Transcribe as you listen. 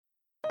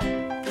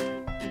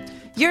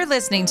You're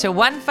listening to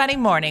One Funny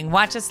Morning.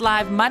 Watch us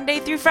live Monday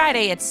through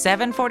Friday at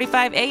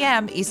 7:45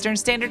 a.m. Eastern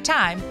Standard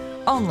Time,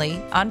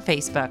 only on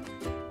Facebook.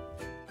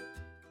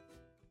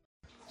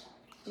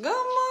 Good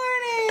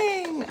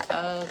morning.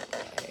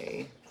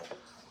 Okay.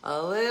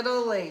 A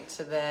little late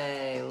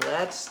today.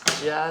 Let's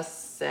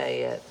just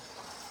say it.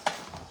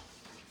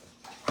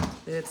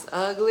 It's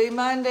Ugly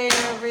Monday,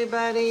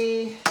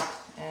 everybody.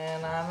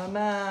 And I'm a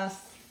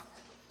mess.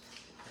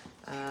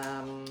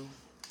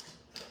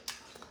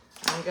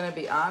 I'm going to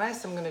be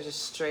honest. I'm going to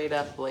just straight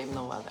up blame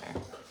the weather.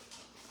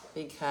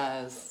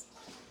 Because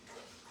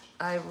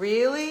I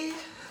really,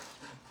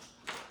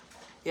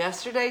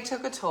 yesterday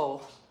took a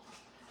toll.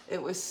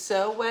 It was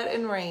so wet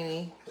and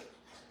rainy.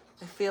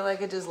 I feel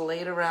like I just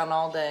laid around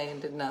all day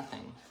and did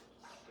nothing.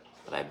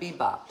 But I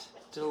bebopped.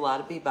 Did a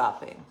lot of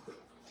bebopping.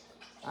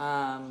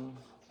 I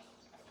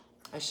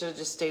should have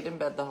just stayed in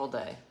bed the whole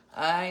day.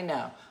 I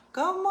know.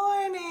 Good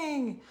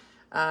morning.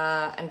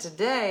 And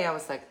today, I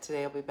was like,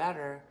 today will be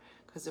better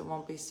because it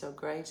won't be so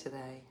gray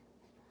today.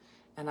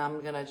 And I'm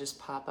going to just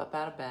pop up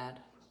out of bed.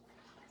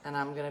 And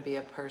I'm going to be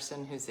a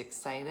person who's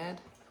excited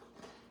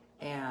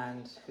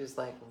and who's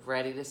like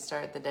ready to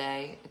start the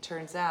day. It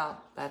turns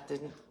out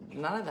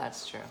none of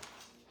that's true.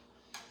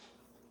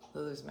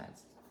 Lulu's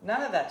meds.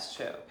 None of that's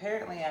true.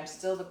 Apparently, I'm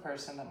still the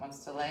person that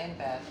wants to lay in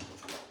bed.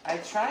 I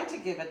tried to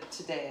give it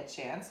today a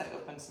chance. I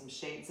opened some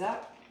shades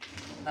up.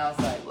 And I was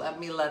like, let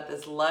me let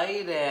this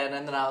light in.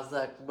 And then I was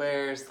like,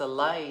 where's the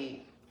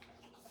light?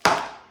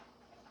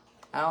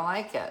 I don't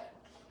like it.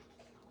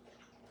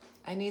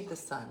 I need the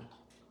sun.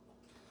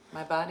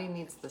 My body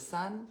needs the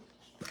sun.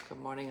 Good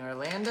morning,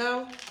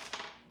 Orlando.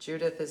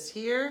 Judith is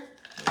here.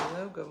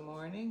 Hello, good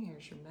morning.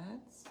 Here's your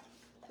meds.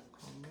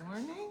 Good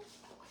morning.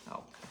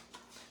 Oh,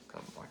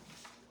 good morning.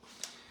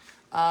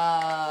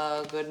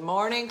 Good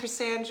morning,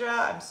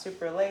 Cassandra. I'm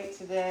super late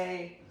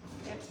today.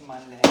 It's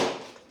Monday.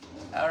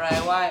 All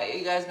right, why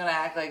you guys gonna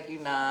act like you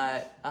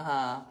not?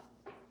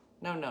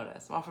 No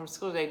notice. I'm off from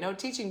school today. No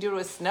teaching due to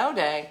a snow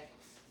day.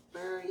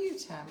 Where are you,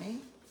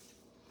 Tammy?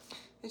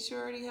 Guess you're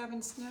already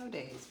having snow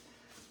days.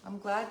 I'm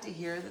glad to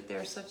hear that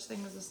there's such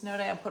thing as a snow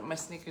day. I'm putting my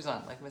sneakers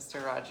on like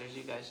Mr. Rogers.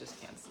 You guys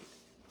just can't see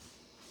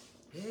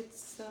it. It's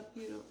so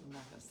beautiful. I'm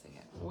not gonna sing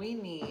it. We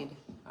need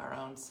our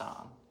own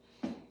song.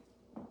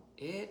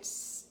 It's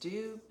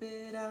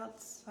stupid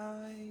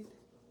outside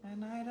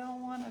and I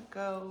don't wanna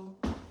go.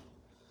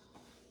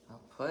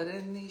 I'll put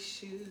in these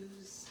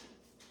shoes,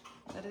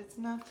 but it's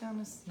not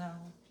gonna snow.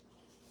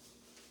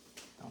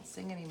 Don't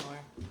sing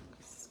anymore,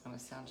 because it's gonna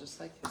sound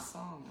just like his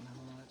song, and I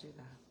don't wanna do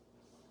that.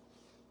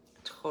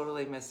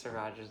 Totally Mr.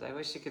 Rogers. I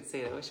wish you could see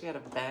it. I wish we had a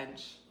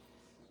bench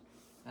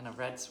and a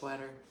red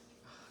sweater.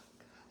 Oh,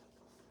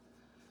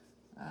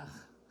 God.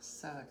 Ugh,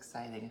 so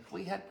exciting. If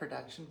we had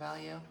production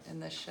value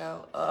in this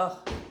show,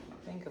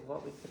 think of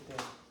what we could do.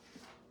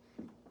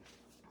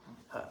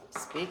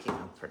 Speaking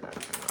of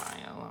production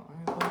value, let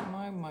me put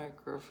my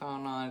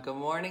microphone on. Good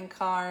morning,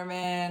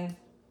 Carmen.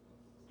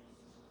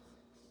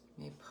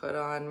 Let me put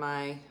on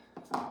my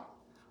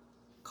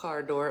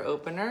car door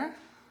opener.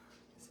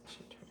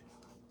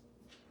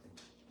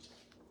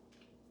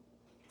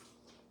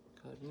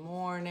 Good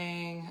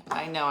morning.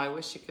 I know, I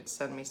wish you could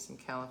send me some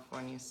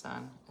California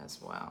sun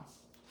as well.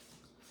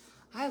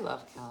 I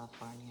love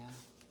California.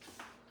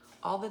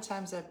 All the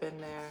times I've been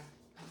there,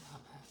 I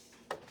love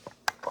it.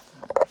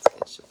 Let's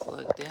get you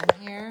plugged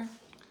in here.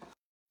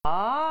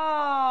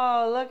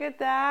 Oh, look at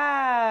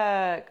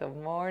that. Good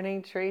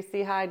morning,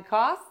 Tracy Hyde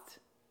Cost.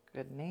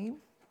 Good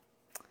name.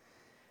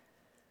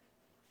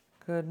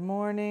 Good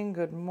morning,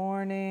 good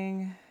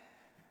morning.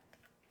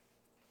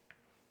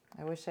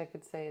 I wish I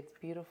could say it's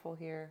beautiful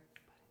here,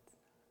 but it's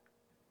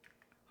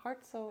not.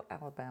 Hartselle,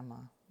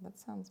 Alabama. That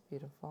sounds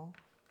beautiful.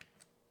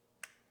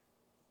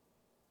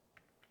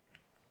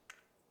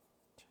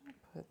 I'm trying to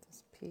put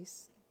this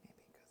piece,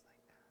 maybe it goes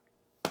like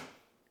that.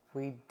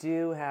 We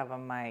do have a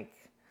mic.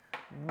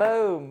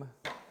 Boom.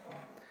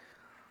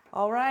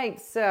 All right,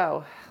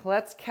 so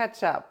let's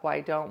catch up.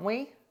 Why don't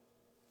we?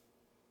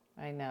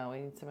 I know, we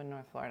need some in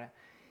North Florida.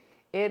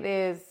 It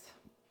is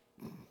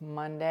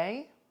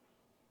Monday.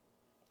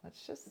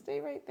 Let's just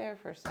stay right there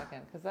for a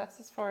second because that's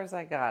as far as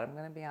I got. I'm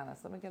going to be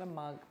honest. Let me get a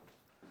mug.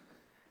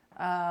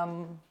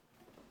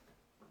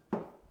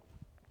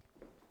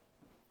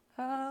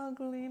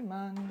 Ugly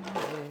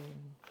Monday.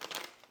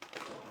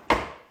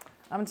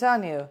 I'm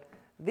telling you,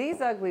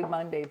 these Ugly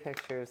Monday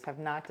pictures have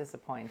not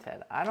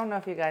disappointed. I don't know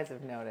if you guys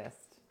have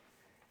noticed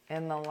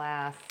in the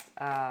last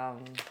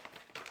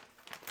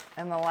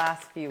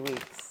few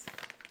weeks.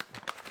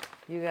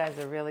 You guys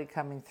are really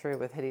coming through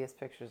with hideous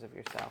pictures of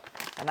yourself.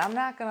 And I'm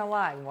not going to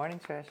lie. Morning,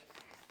 Trish.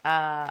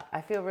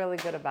 I feel really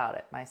good about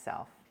it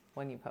myself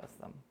when you post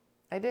them.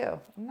 I do.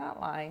 I'm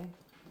not lying.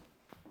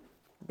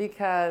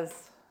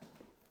 Because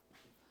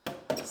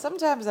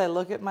sometimes I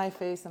look at my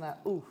face and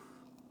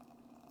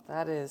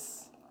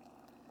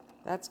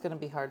that's going to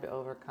be hard to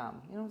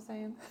overcome. You know what I'm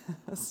saying?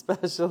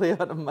 Especially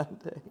on a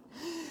Monday.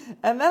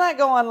 And then I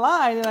go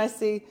online and I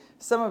see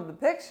some of the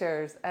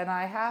pictures and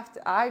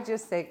I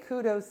just say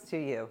kudos to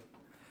you.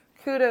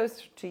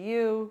 Kudos to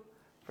you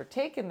for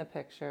taking the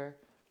picture.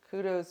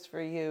 Kudos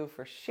for you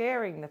for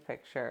sharing the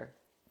picture,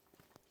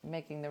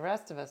 making the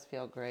rest of us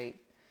feel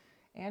great.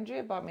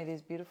 Andrea bought me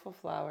these beautiful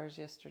flowers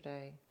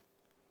yesterday.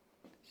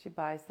 She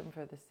buys them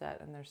for the set,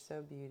 and they're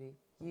so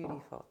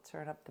beautiful.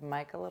 Turn up the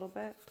mic a little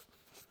bit.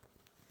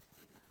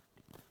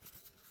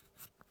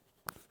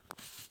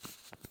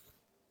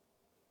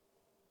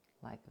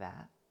 Like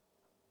that.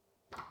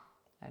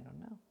 I don't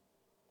know.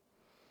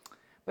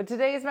 But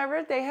today is my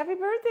birthday. Happy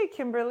birthday,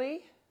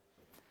 Kimberly.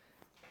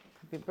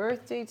 Happy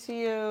birthday to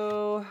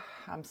you.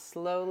 I'm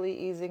slowly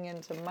easing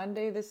into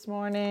Monday this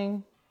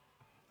morning.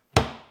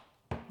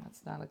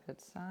 That's not a good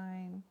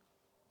sign.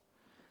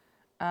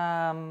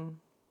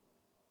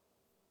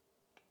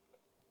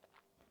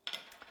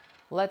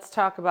 Let's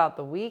talk about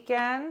the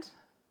weekend.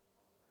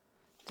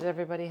 Did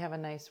everybody have a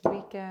nice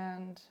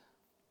weekend?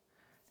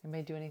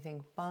 Anybody do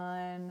anything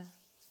fun?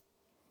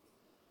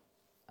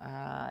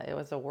 It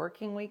was a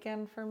working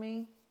weekend for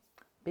me.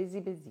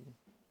 Busy.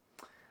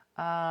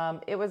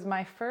 It was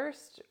my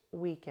first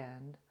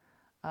weekend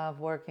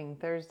of working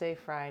Thursday,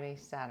 Friday,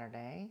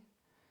 Saturday.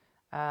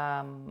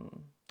 All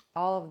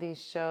of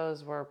these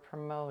shows were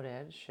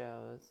promoted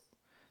shows.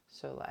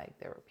 So like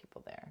there were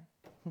people there.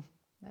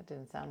 That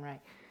didn't sound right.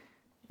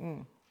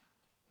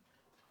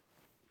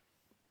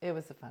 It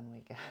was a fun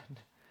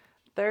weekend.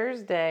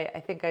 Thursday, I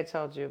think I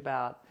told you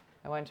about,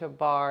 I went to a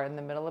bar in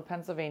the middle of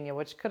Pennsylvania,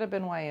 which could have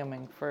been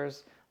Wyoming, for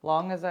as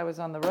long as I was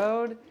on the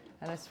road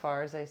and as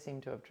far as I seem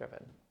to have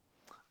driven.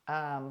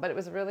 But it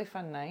was a really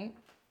fun night.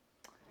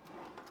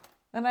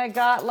 And I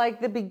got like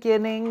the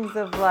beginnings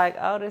of like,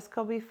 oh, this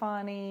could be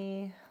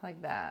funny,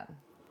 like that.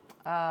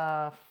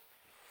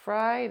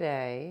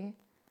 Friday,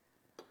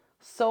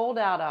 sold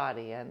out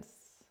audience.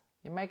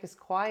 Your mic is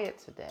quiet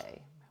today. My mic is quiet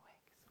today.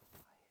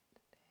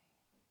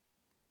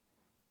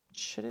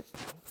 Should it be?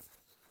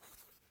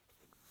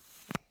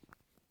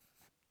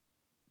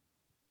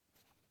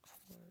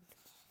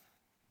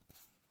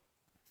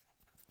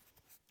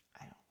 I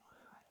don't know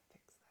how to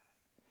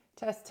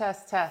fix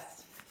that.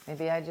 Test.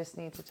 Maybe I just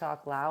need to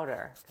talk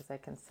louder because I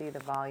can see the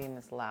volume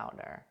is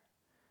louder.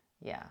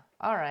 Yeah.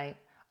 All right.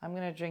 I'm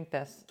going to drink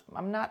this.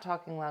 I'm not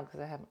talking loud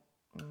because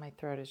my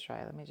throat is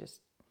dry. Let me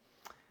just,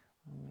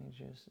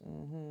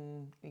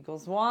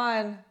 equals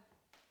 1.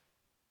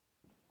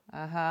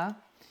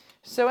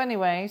 So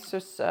anyway,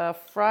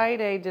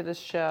 Friday did a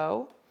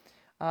show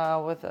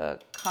with a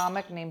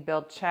comic named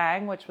Bill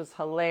Chang, which was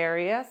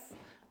hilarious.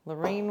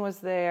 Lorene was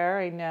there,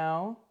 I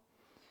know.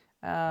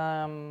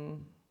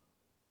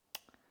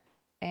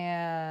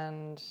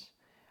 And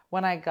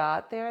when I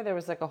got there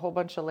was like a whole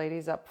bunch of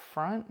ladies up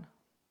front.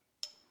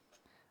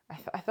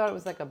 I thought it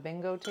was like a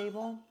bingo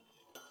table.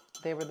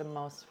 They were the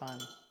most fun.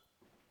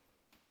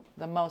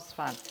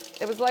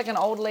 It was like an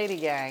old lady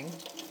gang.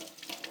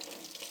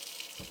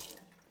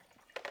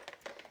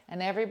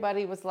 And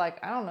everybody was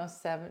like, I don't know,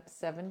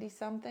 70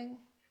 something?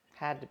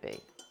 Had to be.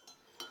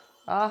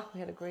 We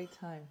had a great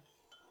time.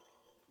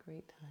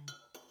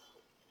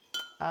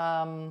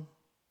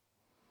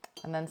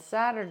 And then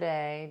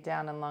Saturday,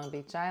 down in Long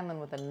Beach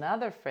Island with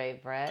another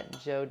favorite,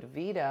 Joe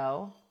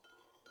DeVito.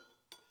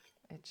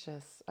 It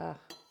just,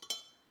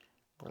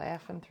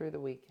 laughing through the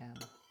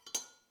weekend.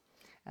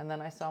 And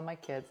then I saw my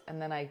kids,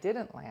 and then I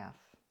didn't laugh.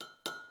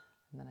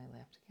 And then I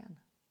laughed again.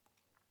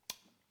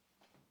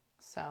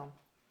 So,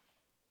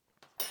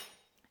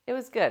 it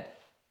was good.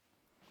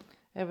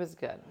 I'm going to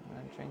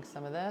drink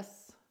some of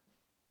this.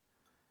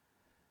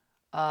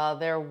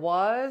 There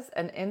was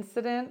an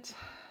incident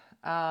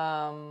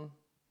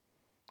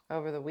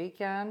over the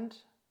weekend.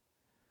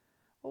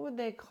 What would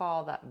they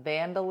call that?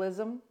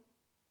 Vandalism?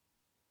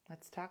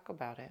 Let's talk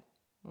about it.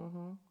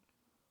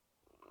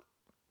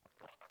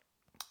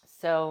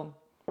 So,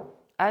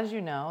 as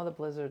you know, the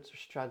Blizzards are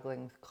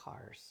struggling with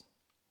cars.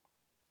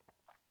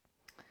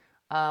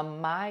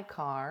 My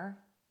car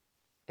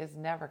is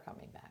never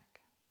coming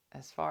back,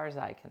 as far as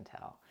I can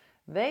tell.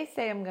 They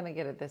say I'm going to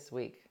get it this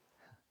week.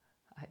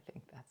 I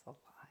think that's a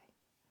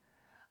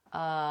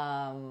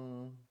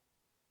lie.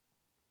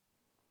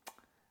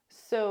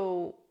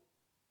 So,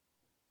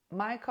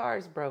 my car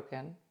is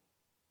broken.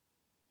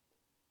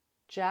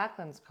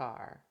 Jacqueline's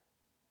car,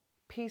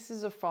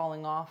 pieces are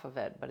falling off of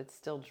it, but it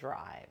still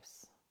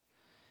drives.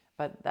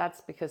 But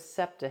that's because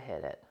SEPTA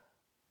hit it.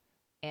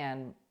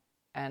 And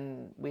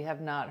we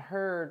have not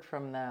heard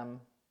from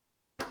them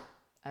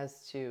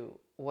as to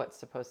what's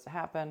supposed to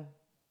happen.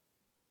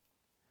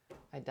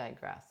 I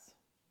digress.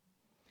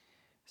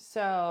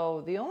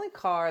 So the only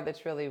car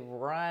that's really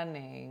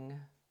running,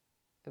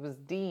 it was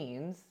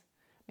Dean's.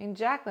 I mean,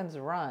 Jacqueline's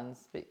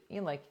runs, but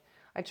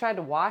I tried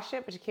to wash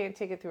it, but you can't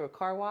take it through a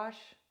car wash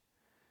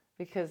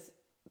because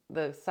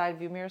the side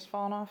view mirror's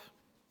fallen off.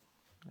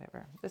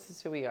 Whatever. This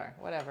is who we are.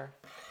 Whatever.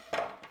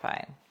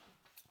 Fine.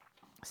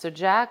 So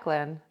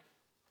Jacqueline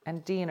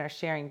and Dean are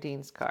sharing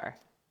Dean's car.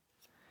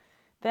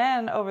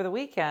 Then over the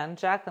weekend,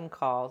 Jacqueline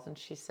calls and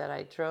she said,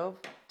 I drove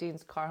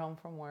Dean's car home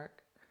from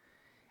work.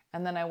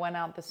 And then I went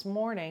out this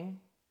morning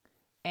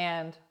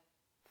and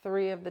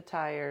 3 of the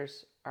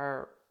tires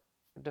are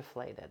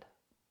deflated.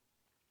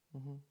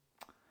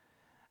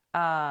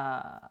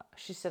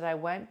 She said, I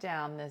went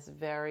down this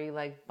very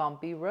like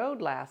bumpy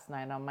road last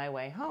night on my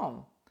way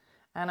home.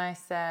 And I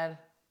said,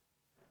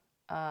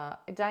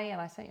 Diane,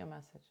 I sent you a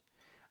message.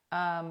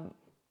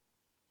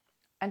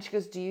 And she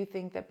goes, do you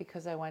think that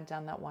because I went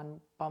down that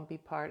one bumpy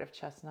part of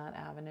Chestnut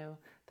Avenue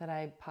that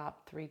I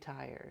popped 3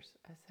 tires?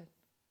 I said,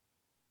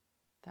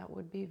 that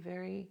would be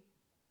very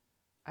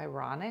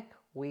ironic,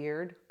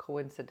 weird,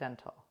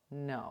 coincidental.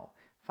 No.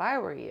 If I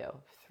were you,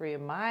 if 3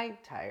 of my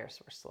tires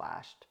were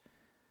slashed,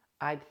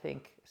 I'd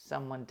think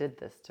someone did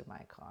this to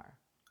my car.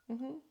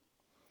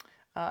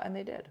 And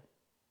they did.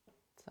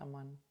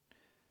 Someone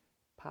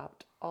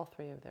popped all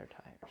 3 of their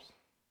tires.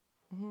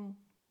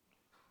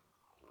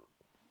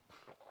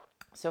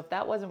 So if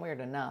that wasn't weird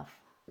enough,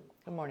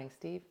 good morning,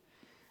 Steve.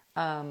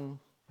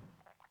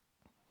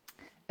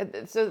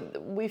 So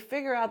we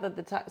figure out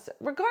that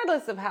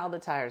regardless of how the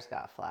tires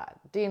got flat,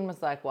 Dean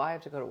was like, well, I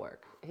have to go to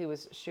work. He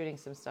was shooting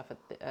some stuff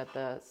at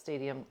the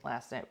stadium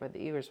last night where the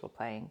Eagles were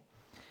playing.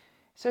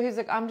 So he's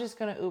like, I'm just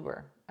going to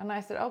Uber. And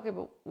I said, okay,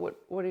 but what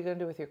are you going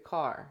to do with your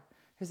car?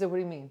 He said, what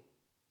do you mean?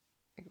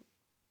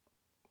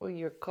 Well,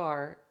 your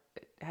car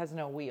has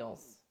no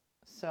wheels.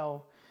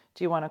 So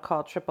do you want to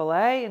call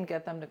AAA and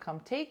get them to come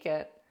take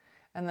it?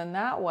 And then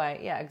that way,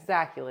 yeah,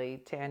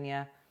 exactly,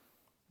 Tanya.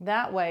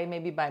 That way,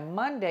 maybe by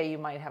Monday, you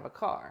might have a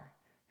car.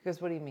 He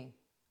goes, what do you mean?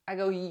 I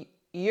go,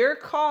 your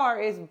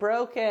car is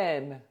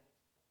broken.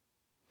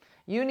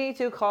 You need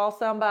to call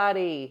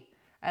somebody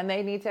and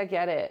they need to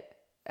get it.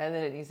 And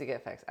then it needs to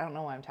get fixed. I don't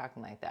know why I'm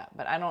talking like that,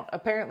 but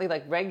apparently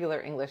like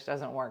regular English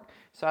doesn't work.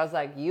 So I was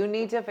like, you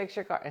need to fix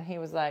your car. And he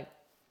was like,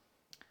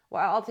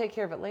 well, I'll take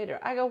care of it later.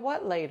 I go,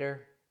 what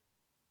later?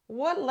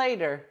 What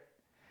later?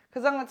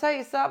 Because I'm going to tell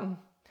you something.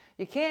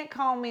 You can't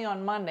call me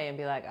on Monday and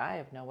be like, I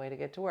have no way to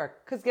get to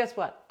work. Because guess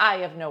what? I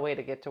have no way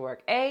to get to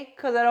work. A,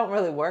 because I don't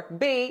really work.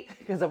 B,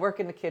 because I work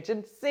in the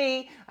kitchen.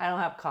 C, I don't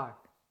have a car.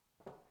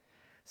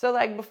 So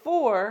like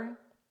before,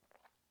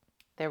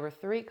 there were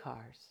 3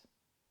 cars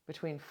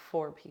between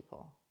 4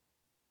 people.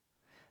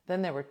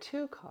 Then there were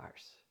 2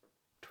 cars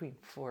between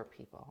 4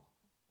 people.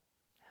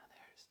 Now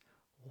there's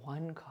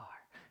 1 car,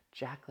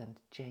 Jacqueline's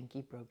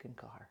janky broken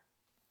car,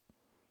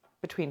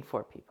 between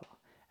 4 people.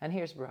 And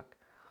here's Brooke.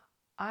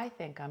 I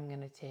think I'm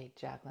going to take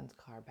Jacqueline's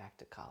car back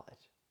to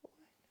college. What?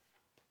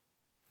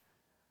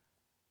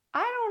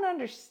 I don't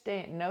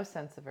understand. No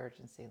sense of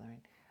urgency,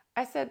 Lorraine.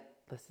 I said,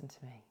 listen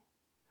to me.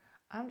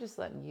 I'm just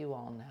letting you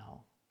all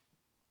know.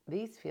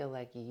 These feel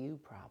like you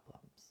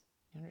problems.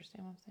 You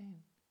understand what I'm saying?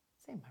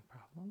 This ain't my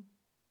problem.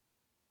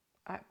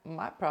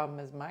 My problem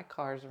is my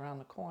car's around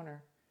the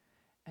corner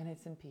and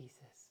it's in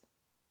pieces.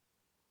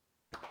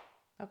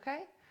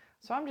 Okay?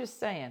 So I'm just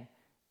saying,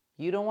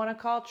 you don't want to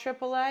call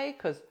AAA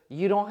because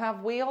you don't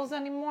have wheels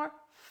anymore?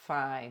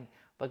 Fine.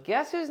 But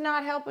guess who's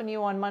not helping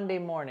you on Monday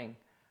morning?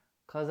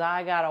 Because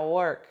I got to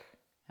work.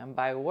 And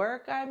by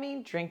work, I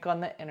mean drink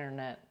on the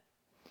internet.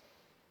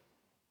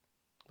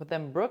 But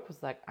then Brooke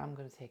was like, I'm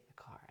going to take the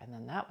car. And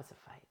then that was a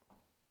fight.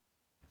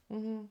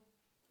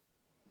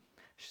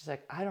 She's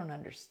like, I don't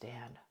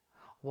understand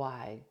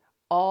why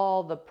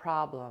all the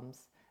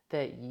problems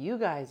that you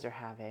guys are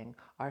having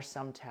are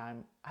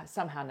somehow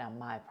now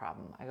my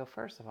problem. I go,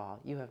 first of all,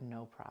 you have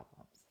no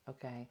problems,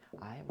 okay?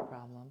 I have a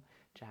problem.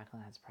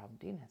 Jacqueline has a problem.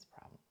 Dean has a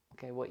problem.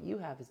 Okay, what you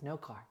have is no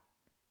car.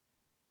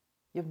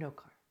 You have no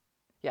car.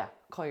 Yeah,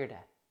 call your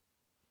dad.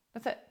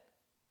 That's it.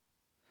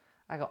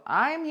 I go,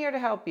 I'm here to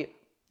help you.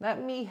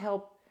 Let me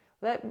help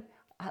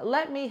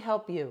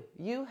you.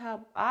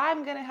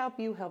 I'm going to help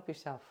you help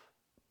yourself.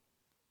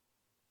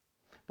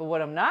 But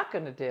what I'm not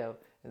going to do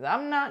is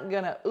I'm not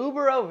going to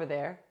Uber over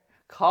there,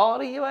 call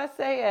the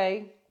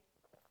USAA,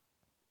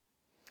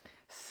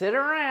 sit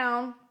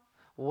around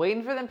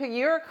waiting for them to pick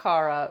your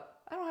car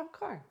up. I don't have a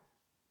car.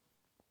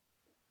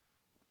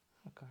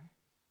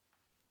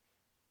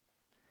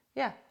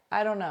 Yeah,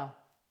 I don't know.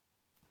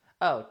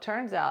 Oh,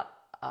 turns out,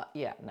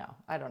 no,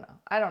 I don't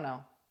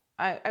know.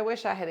 I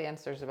wish I had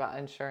answers about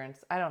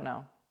insurance. I don't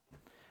know.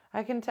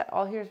 I can tell.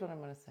 Oh, here's what I'm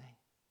going to say.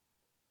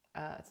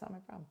 It's not my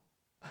problem.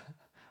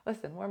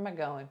 Listen, where am I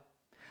going?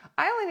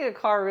 I only need a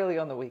car really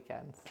on the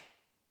weekends.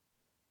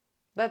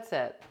 That's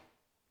it.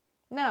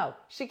 No,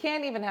 she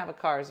can't even have a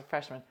car as a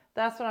freshman.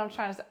 That's what I'm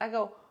trying to say. I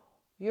go,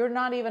 you're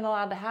not even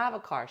allowed to have a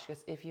car. She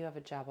goes, if you have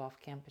a job off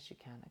campus, you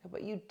can. I go,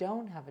 but you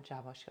don't have a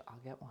job off. She goes, I'll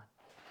get one.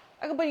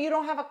 I go, but you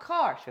don't have a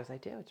car. She goes, I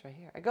do. It's right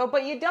here. I go,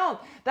 but you don't.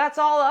 That's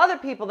all the other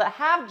people that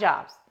have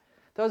jobs.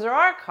 Those are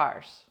our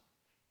cars.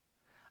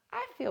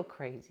 I feel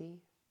crazy.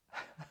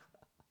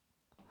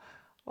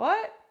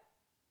 What?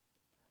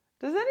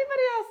 Does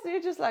anybody else,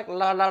 you're just like,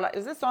 la, la, la.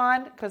 Is this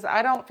on? Because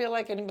I don't feel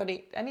like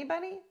anybody?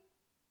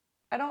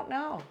 I don't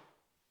know.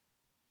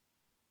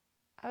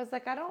 I was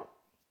like,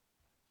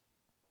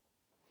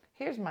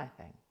 Here's my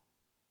thing.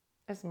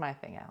 This is my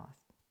thing, Alice.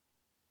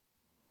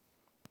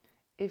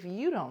 If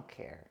you don't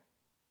care,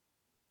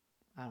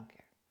 I don't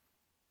care.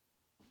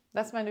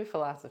 That's my new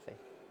philosophy.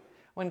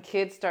 When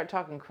kids start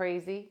talking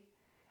crazy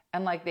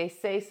and like they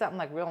say something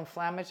like real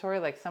inflammatory,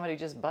 like somebody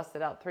just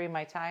busted out 3 of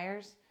my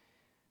tires,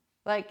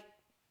 like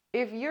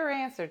If your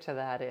answer to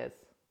that is,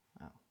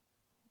 oh,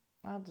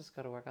 I'll just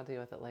go to work, I'll deal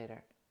with it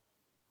later,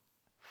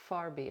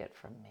 far be it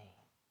from me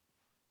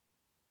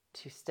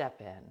to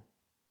step in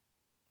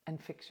and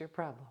fix your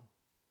problem.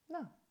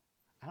 No,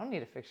 I don't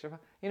need to fix your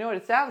problem. You know what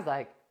it sounds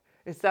like?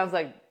 It sounds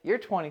like you're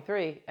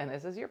 23 and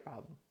this is your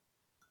problem.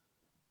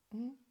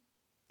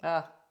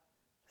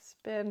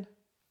 Spin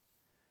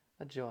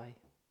a joy.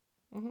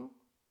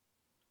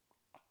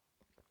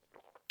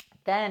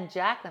 Then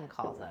Jacqueline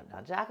calls up.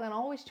 Now, Jacqueline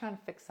always trying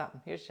to fix something.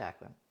 Here's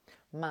Jacqueline.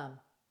 Mom,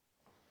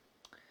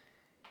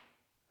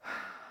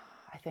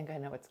 I think I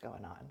know what's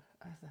going on.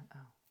 I said,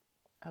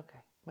 oh, okay.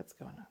 What's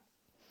going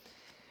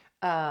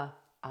on?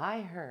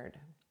 I heard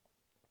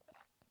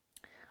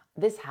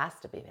this has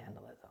to be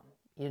vandalism.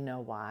 You know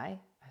why?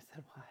 I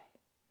said, why?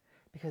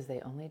 Because they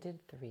only did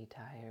 3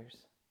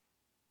 tires.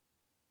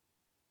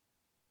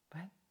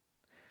 What?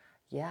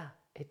 Yeah,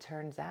 it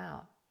turns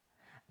out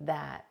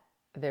that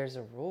there's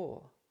a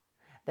rule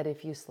that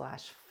if you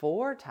slash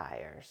 4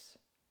 tires,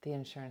 the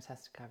insurance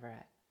has to cover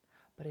it.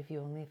 But if you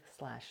only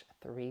slash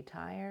 3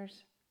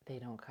 tires, they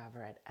don't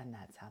cover it. And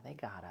that's how they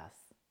got us.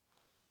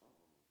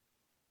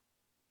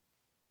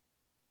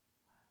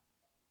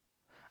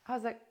 I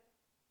was like,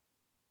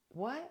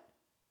 what?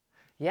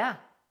 Yeah,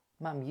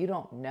 Mom, you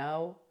don't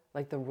know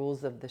like the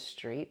rules of the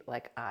street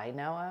like I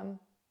know them?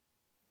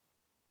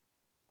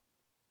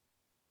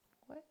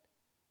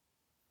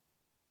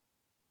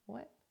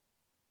 What?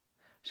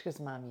 She goes,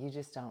 Mom, you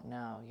just don't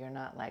know. You're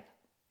not like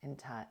in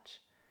touch.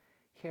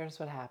 Here's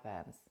what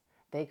happens.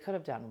 They could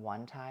have done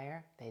 1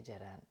 tire. They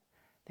didn't.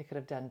 They could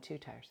have done 2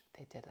 tires.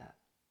 They didn't.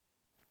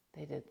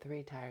 They did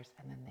 3 tires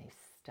and then they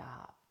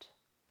stopped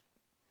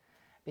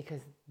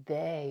because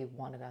they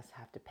wanted us to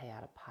have to pay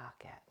out of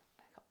pocket.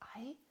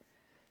 I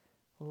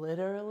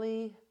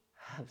literally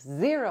have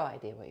 0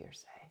 idea what you're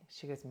saying.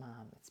 She goes,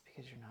 Mom, it's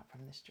because you're not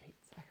from the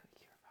streets. I go,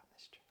 you're from the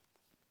streets.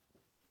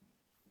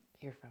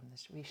 You're from the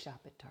streets. We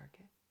shop at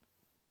Target.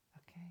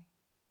 Okay?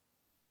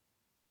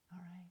 All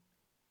right.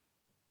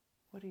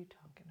 What are you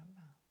talking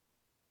about?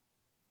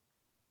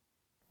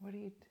 What are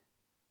you...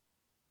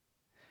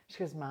 She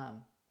goes,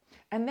 Mom.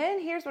 And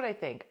then here's what I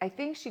think. I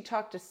think she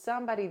talked to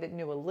somebody that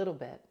knew a little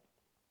bit.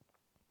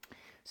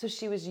 So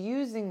she was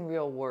using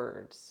real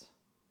words,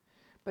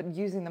 but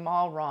using them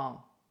all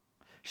wrong.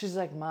 She's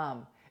like,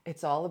 Mom,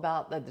 it's all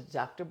about the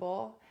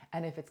deductible.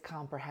 And if it's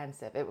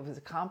comprehensive, if it was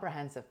a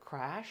comprehensive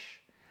crash,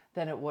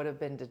 then it would have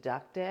been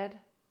deducted.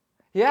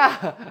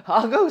 Yeah,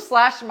 I'll go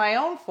slash my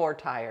own 4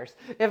 tires.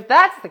 If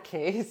that's the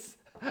case,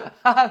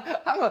 I'm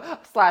going to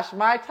slash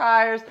my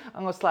tires.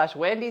 I'm going to slash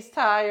Wendy's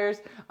tires.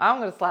 I'm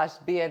going to slash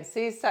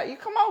BNC's tires. You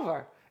come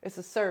over. It's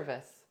a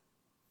service.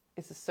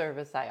 It's a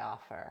service I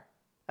offer.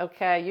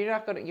 Okay, you're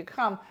not going to, you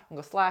come, I'm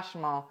going to slash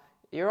them all.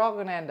 You're all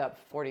going to end up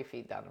 40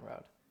 feet down the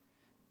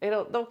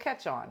road. They'll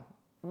catch on.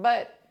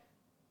 But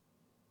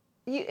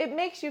it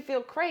makes you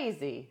feel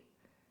crazy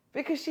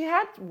because she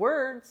had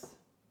words.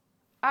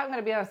 I'm going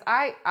to be honest.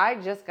 I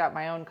just got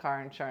my own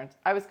car insurance.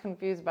 I was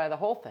confused by the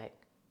whole thing.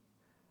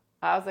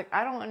 I was like,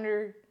 I don't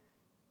under...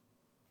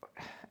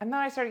 And then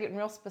I started getting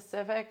real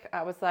specific.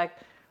 I was like,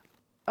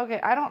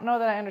 okay, I don't know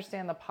that I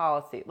understand the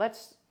policy.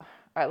 Let's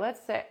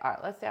say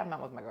I'm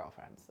out with my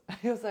girlfriends.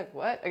 He was like,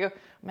 what? I go,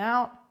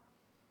 Mount,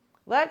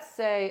 let's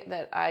say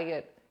that I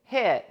get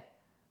hit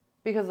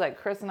because like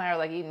Chris and I are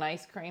like eating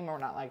ice cream or we're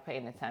not like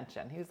paying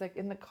attention. He was like,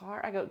 in the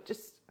car? I go,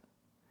 just...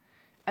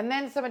 And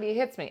then somebody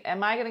hits me.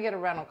 Am I going to get a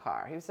rental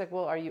car? He was like,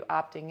 well, are you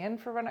opting in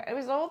for rental? It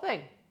was the whole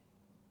thing.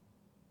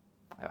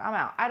 I'm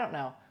out. I don't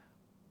know.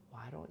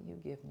 Why don't you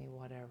give me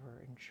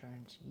whatever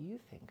insurance you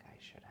think I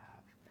should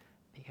have?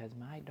 Because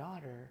my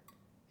daughter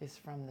is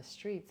from the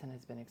streets and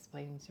has been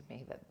explaining to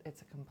me that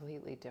it's a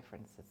completely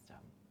different system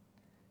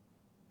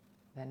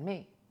than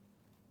me.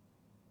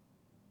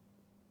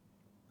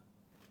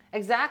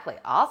 Exactly.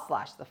 I'll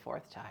slash the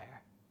 4th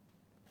tire.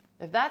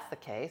 If that's the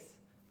case,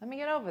 let me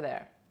get over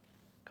there.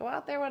 Go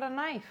out there with a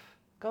knife.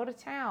 Go to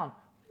town.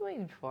 What are you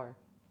waiting for?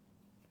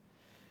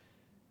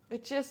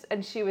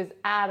 And she was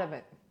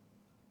adamant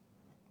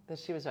that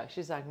she was right.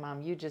 She's like,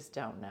 Mom, you just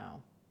don't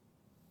know.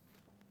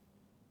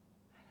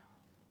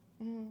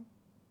 I know.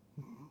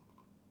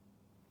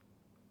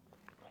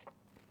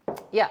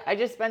 Yeah, I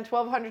just spent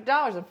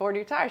 $1,200 on 4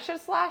 new tires. Should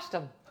have slashed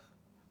them.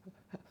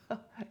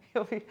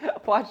 You'll be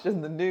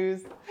watching the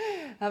news.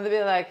 And they'll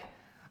be like,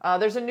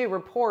 there's a new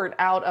report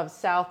out of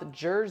South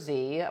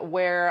Jersey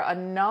where a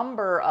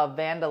number of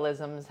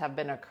vandalisms have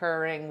been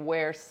occurring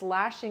where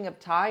slashing of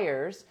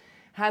tires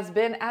has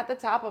been at the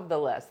top of the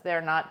list.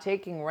 They're not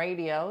taking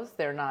radios.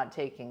 They're not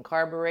taking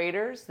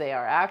carburetors. They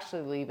are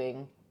actually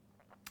leaving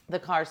the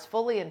cars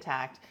fully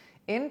intact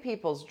in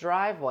people's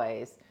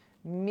driveways,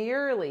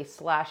 merely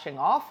slashing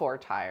all 4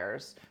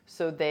 tires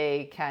so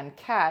they can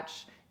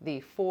catch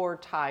the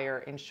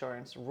 4-tire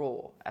insurance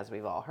rule. As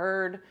we've all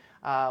heard,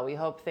 we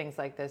hope things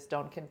like this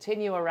don't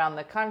continue around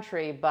the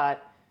country,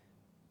 but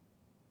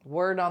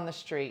word on the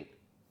street,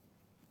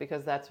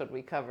 because that's what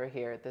we cover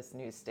here at this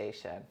news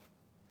station.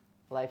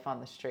 Life on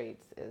the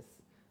streets is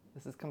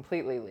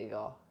completely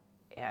legal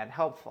and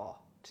helpful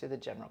to the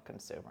general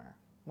consumer.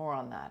 More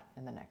on that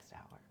in the next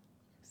hour.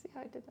 See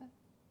how I did that?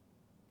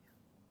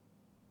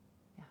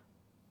 Yeah.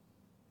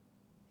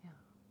 Yeah.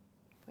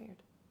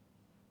 Weird.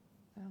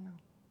 I don't know.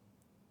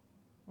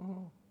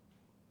 Mm-hmm.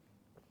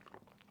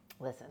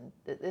 Listen,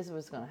 this is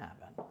what's going to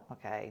happen,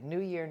 okay? New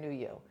year, new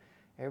you.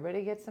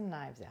 Everybody get some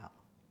knives out,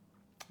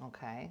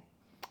 okay?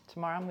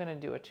 Tomorrow I'm going to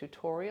do a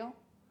tutorial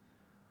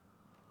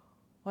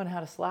on how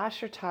to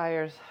slash your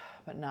tires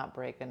but not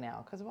break a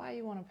nail. Because why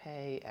you want to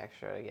pay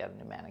extra to get a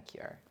new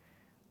manicure?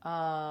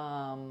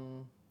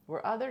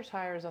 Were other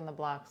tires on the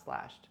block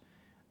slashed?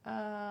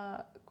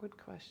 Good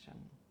question.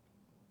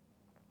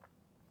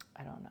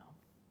 I don't know.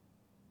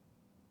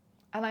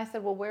 And I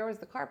said, well, where was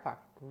the car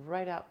parked?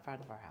 Right out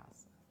front of our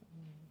house.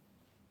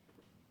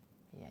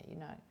 Yeah, you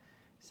know,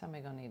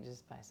 somebody's going to need to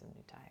just buy some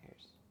new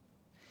tires.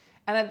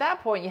 And at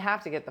that point, you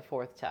have to get the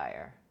fourth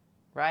tire,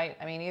 right?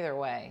 I mean, either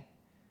way.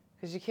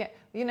 Because you can't,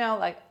 you know,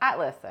 like,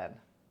 listen,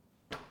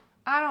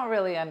 I don't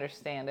really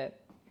understand it.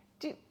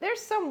 There's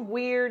some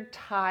weird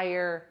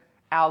tire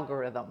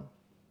algorithm.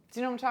 Do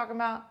you know what I'm talking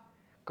about?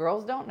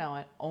 Girls don't know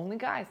it. Only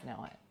guys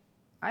know it.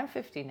 I'm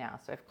 50 now,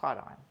 so I've caught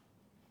on.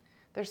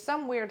 There's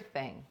some weird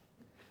thing.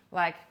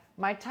 Like,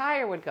 my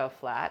tire would go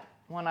flat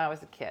when I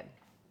was a kid.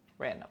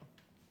 Random.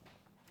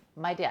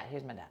 My dad,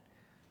 here's my dad.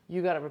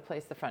 You got to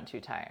replace the front two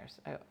tires.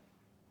 I go,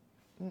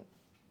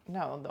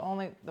 no,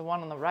 the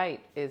one on the right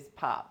is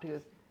popped. He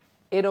goes,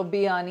 it'll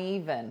be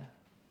uneven.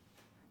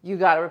 You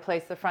got to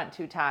replace the front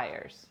two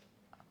tires.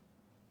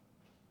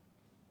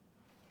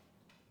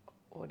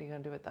 What are you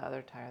going to do with the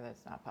other tire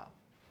that's not popped?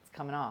 It's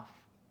coming off.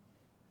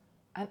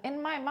 And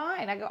in my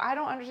mind, I go, I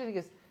don't understand. He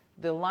goes,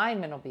 the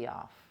alignment will be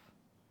off.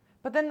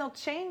 But then they'll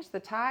change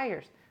the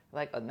tires.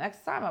 Like, the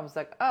next time I was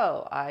like,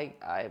 oh, I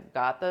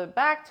got the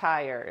back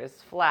tire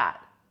is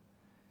flat.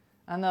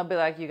 And they'll be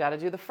like, you got to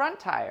do the front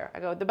tire. I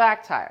go, the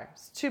back tire.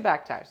 It's two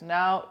back tires.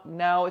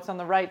 No, it's on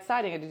the right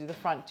side. You got to do the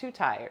front two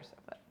tires.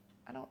 But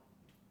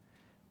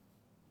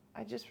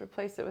I just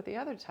replaced it with the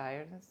other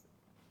tire.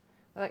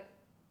 Like,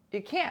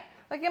 you can't.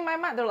 Like, in my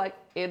mind, they're like,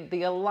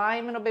 the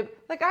alignment will be.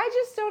 Like, I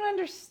just don't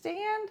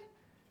understand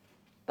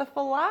the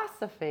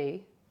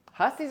philosophy.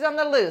 Hussies on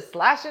the loose,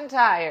 slashing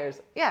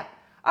tires. Yeah.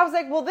 I was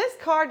like, well, this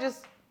car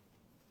just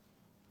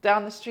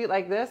down the street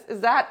like this,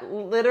 is that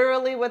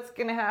literally what's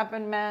going to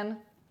happen, men?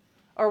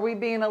 Or are we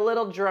being a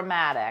little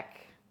dramatic?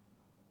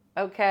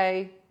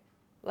 Okay?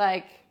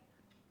 Like,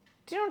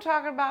 do you know what I'm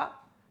talking about?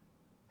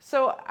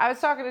 So I was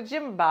talking to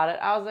Jim about it.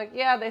 I was like,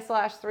 yeah, they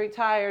slashed 3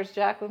 tires.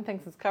 Jacqueline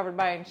thinks it's covered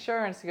by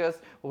insurance. He goes,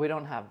 well, we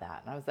don't have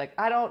that. And I was like,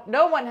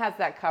 no one has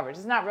that coverage.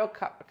 It's not real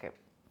coverage. Okay.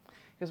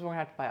 Because we're going to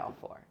have to buy all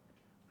 4.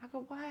 I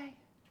go, why?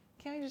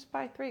 Can't we just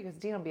buy 3? Because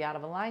Dean will be out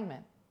of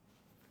alignment.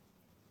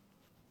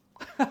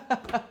 When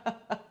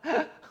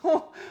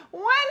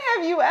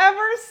have you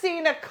ever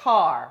seen a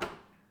car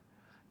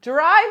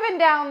driving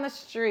down the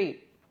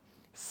street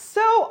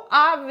so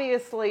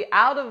obviously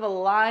out of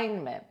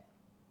alignment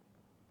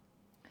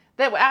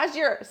that as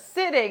you're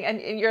sitting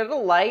and you're at a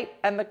light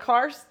and the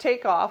cars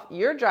take off,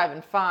 you're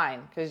driving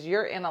fine because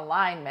you're in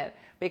alignment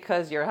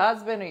because your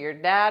husband or your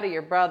dad or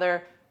your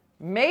brother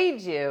made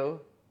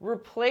you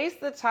replace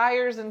the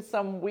tires in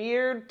some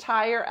weird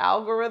tire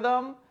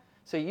algorithm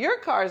so your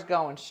car's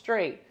going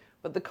straight.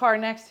 But the car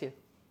next to you,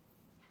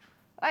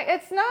 like,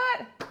 it's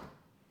not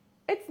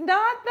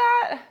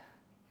that.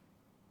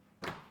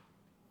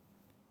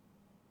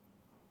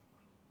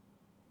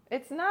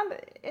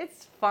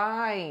 It's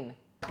fine.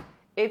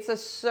 It's a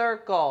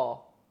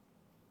circle.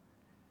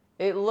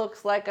 It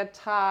looks like a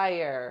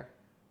tire.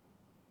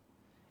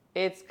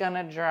 It's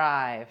gonna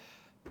drive.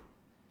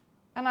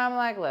 And I'm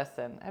like,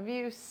 listen, have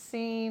you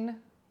seen,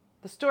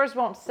 the stores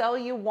won't sell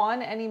you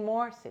one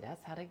anymore? See,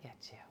 that's how they get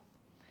you.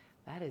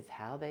 That is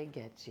how they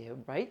get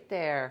you, right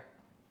there.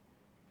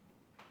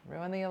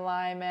 Ruin the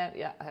alignment.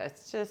 Yeah,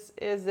 it's just,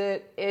 is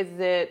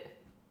it?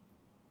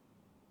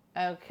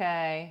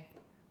 Okay,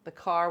 the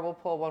car will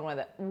pull one with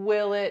it.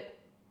 Will it?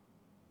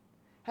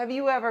 Have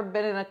you ever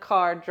been in a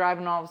car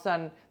driving all of a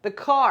sudden, the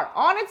car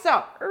on its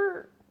own?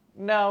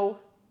 No.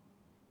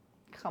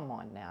 Come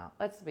on now,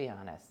 let's be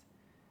honest.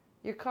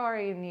 Your car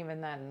ain't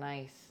even that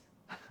nice.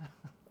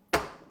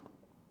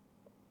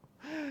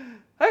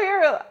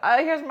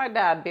 Here's my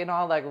dad being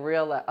all like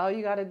real, oh,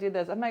 you got to do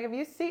this. I'm like, have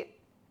you seen,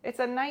 it's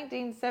a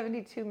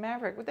 1972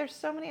 Maverick, but there's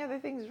so many other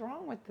things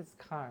wrong with this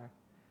car.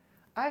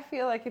 I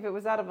feel like if it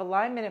was out of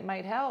alignment, it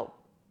might help.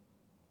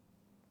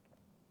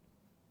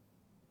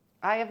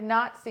 I have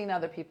not seen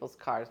other people's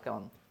cars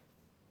going.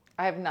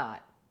 I have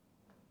not.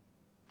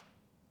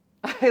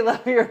 I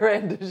love your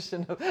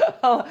rendition of, I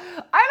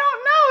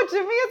don't know. To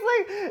me,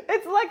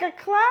 it's like a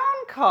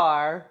clown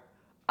car.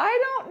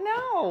 I don't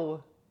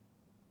know.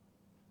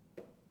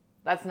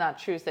 That's not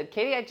true, said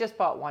Katie. I just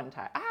bought 1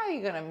 tire. How are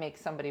you going to make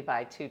somebody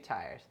buy 2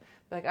 tires?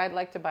 Like, I'd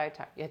like to buy a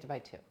tire. You have to buy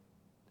 2.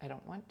 I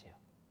don't want to.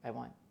 I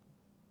want.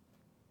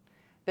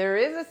 There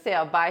is a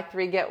sale. Buy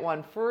 3, get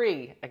 1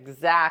 free.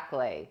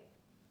 Exactly.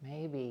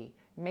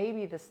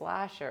 Maybe the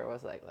slasher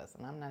was like,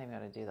 listen, I'm not even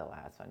going to do the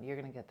last one. You're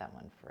going to get that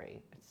one free.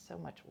 It's so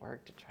much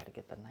work to try to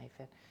get the knife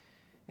in.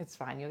 It's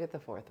fine. You'll get the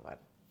fourth one.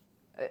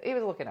 He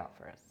was looking out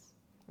for us.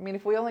 I mean,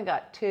 if we only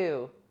got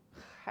 2,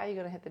 how are you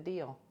going to hit the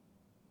deal?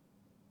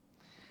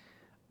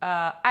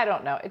 I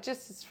don't know. It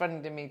just is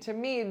funny to me. To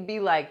me, it'd be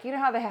like, you know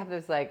how they have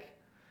those like,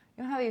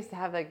 you know how they used to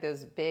have like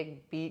those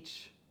big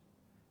beach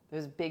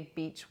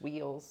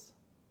wheels?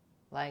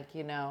 Like,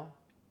 you know,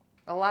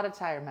 a lot of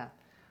tire math.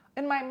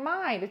 In my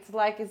mind, it's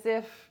like as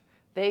if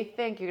they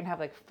think you're going to have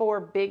like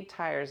 4 big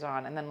tires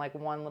on and then like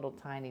 1 little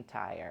tiny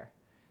tire.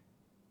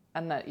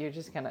 And that you're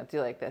just going to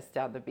do like this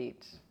down the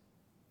beach.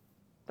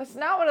 That's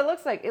not what it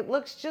looks like. It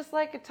looks just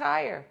like a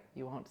tire.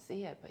 You won't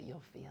see it, but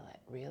you'll feel it.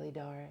 Really,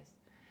 Doris?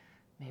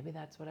 Maybe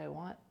that's what I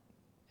want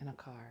in a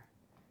car.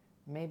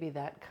 Maybe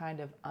that kind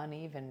of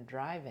uneven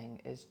driving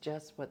is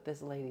just what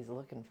this lady's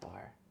looking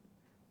for.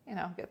 You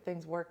know, get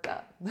things worked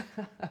up.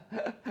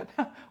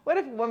 What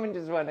if a woman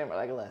just went in and were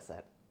like,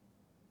 listen,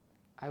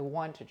 I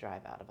want to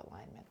drive out of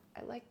alignment.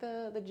 I like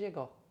the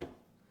jiggle.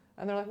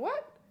 And they're like,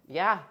 what?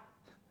 Yeah,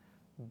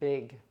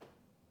 big.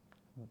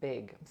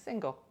 I'm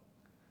single.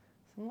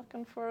 So I'm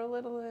looking for a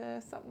little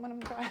something when I'm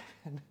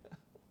driving.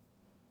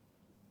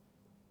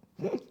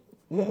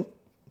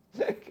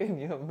 Can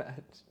you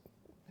imagine?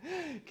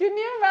 Can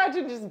you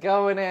imagine just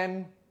going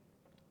in?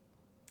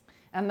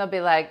 And they'll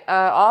be like,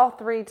 all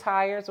 3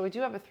 tires. We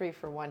do have a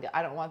 3-for-1 deal.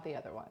 I don't want the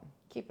other one.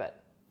 Keep it.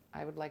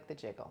 I would like the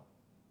jiggle.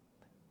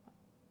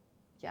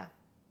 Yeah,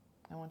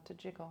 I want to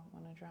jiggle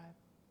when I drive.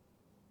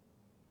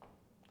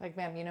 Like,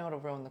 ma'am, you know it'll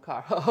ruin the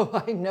car.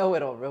 Oh, I know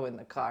it'll ruin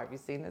the car. Have you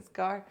seen this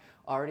car?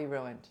 Already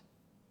ruined.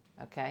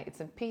 Okay?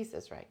 It's in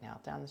pieces right now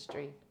down the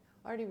street.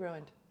 Already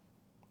ruined.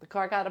 The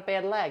car got a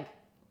bad leg.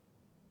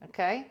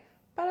 Okay?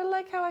 But I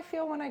like how I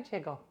feel when I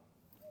jiggle.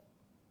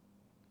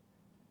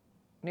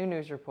 New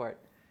news report.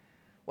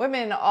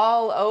 Women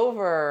all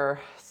over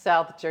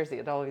South Jersey,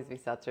 it'll always be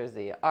South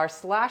Jersey, are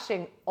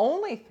slashing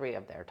only 3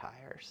 of their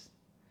tires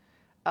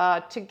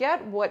to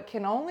get what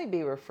can only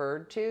be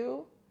referred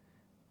to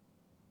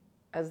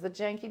as the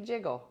janky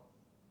jiggle.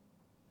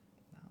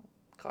 No,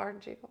 car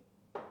jiggle.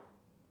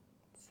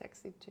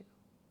 Sexy jiggle.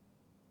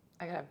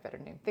 I gotta have a better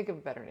name. Think of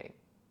a better name.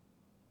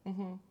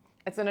 Mm-hmm.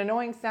 It's an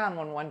annoying sound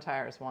when one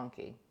tire is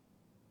wonky.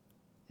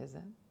 Is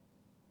it?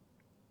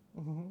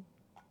 Mm-hmm.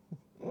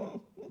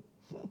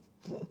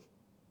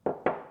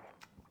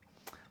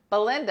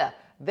 Belinda,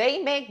 they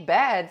make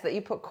beds that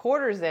you put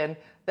quarters in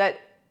that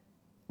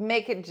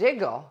make it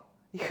jiggle.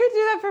 You could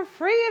do that for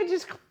free and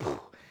just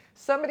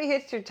somebody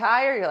hits your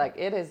tire, you're like,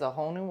 it is a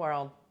whole new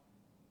world.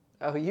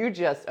 Oh, you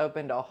just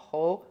opened a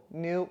whole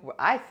new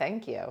I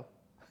thank you.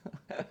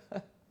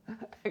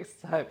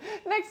 Next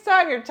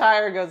time your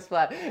tire goes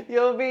flat,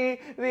 you'll be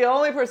the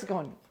only person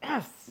going,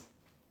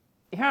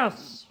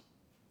 yes.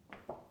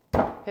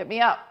 Hit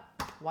me up.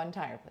 1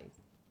 tire, please.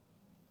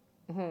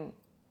 Mm-hmm.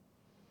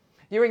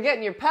 You were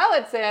getting your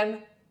pellets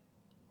in.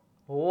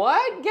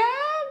 What,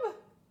 Gab?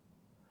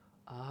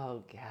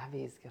 Oh,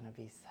 Gabby's going to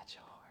be such a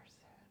whore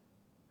soon.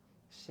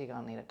 She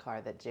going to need a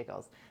car that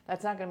jiggles.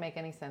 That's not going to make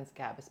any sense,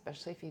 Gab,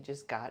 especially if you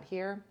just got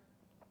here.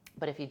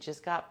 But if you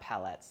just got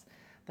pellets,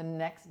 the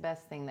next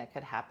best thing that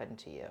could happen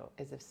to you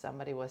is if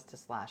somebody was to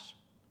slash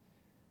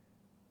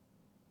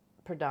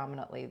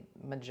predominantly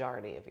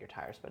majority of your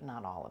tires, but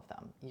not all of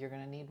them. You're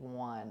going to need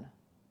 1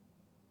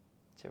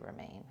 to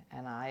remain.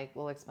 And I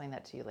will explain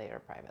that to you later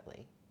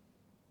privately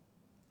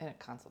in a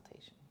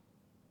consultation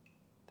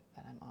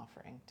that I'm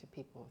offering to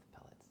people with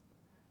pellets.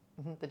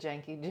 Mm-hmm. The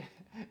janky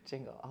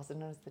jingle, also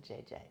known as the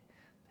JJ.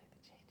 Play the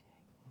JJ.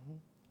 Mm-hmm.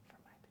 For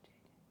my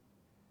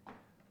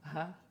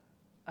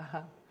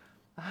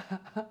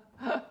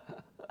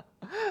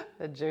the JJ.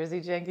 The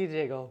Jersey janky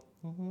jiggle.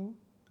 Mm-hmm.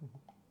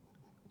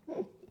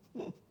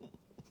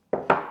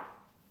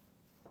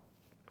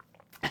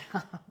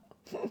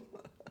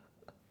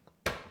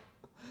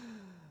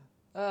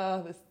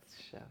 Oh, this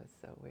show is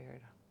so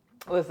weird.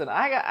 Listen,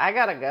 I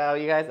gotta go,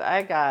 you guys.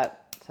 I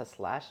got to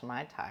slash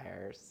my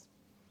tires.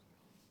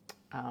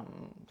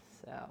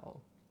 So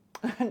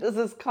does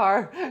this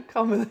car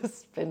come with a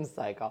spin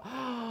cycle?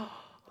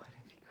 Wouldn't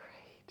it be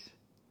great?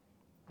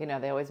 You know,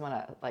 they always want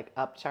to like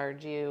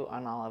upcharge you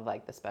on all of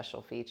like the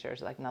special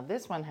features. Like, now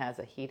this one has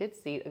a heated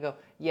seat. I go,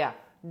 yeah.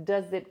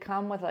 Does it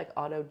come with like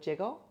auto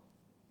jiggle?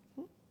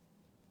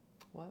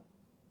 What?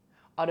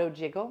 Auto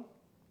jiggle?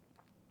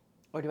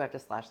 Or do I have to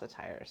slash the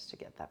tires to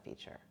get that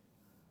feature?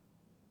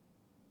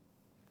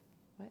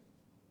 What?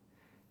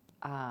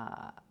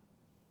 I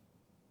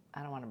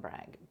don't want to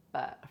brag,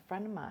 but a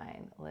friend of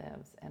mine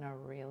lives in a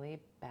really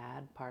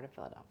bad part of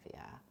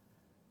Philadelphia.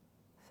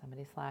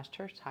 Somebody slashed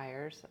her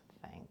tires,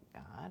 thank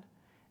God.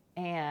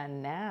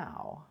 And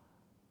now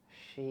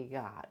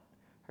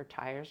her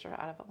tires are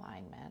out of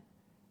alignment,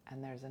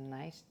 and there's a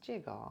nice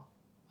jiggle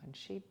when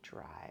she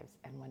drives,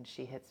 and when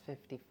she hits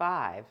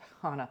 55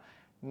 on a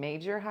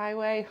major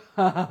highway,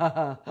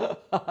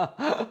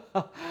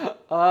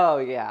 oh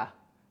yeah,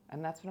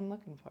 and that's what I'm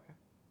looking for.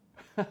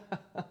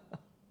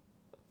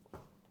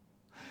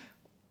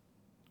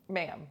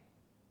 Ma'am,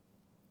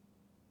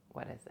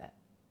 what is it?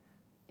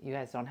 You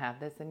guys don't have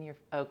this in your,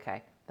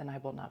 okay, then I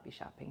will not be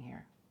shopping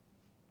here.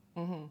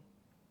 Mm-hmm.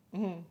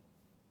 Mm-hmm.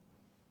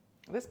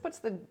 This puts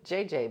the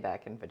JJ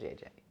back in for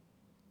JJ.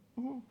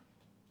 Mm-hmm.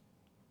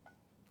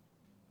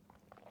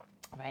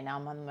 Right now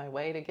I'm on my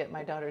way to get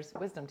my daughter's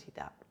wisdom teeth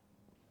out.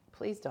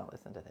 Please don't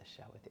listen to this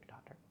show with your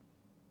daughter.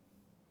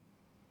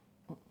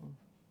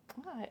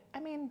 I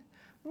mean,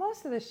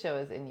 most of the show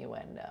is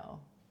innuendo,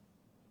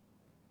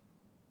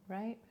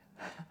 right?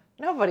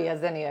 Nobody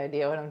has any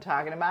idea what I'm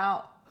talking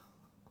about,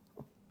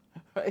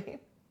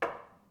 right? I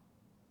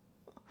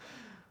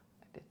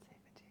did say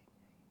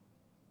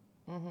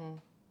the JJ.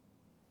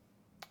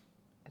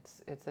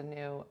 It's a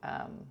new,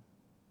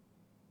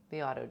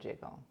 the auto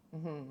jiggle.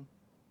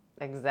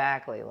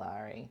 Exactly,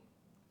 Laurie.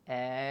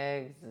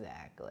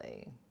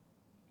 Exactly.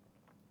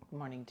 Good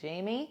morning,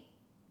 Jamie.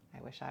 I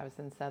wish I was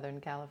in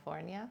Southern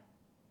California.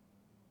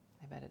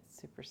 I bet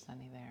it's super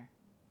sunny there.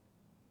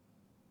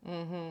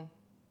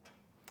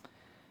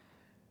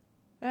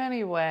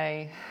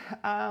 Anyway,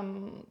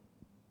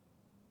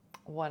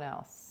 what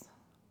else?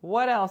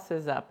 What else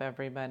is up,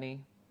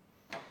 everybody?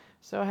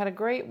 So I had a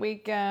great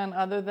weekend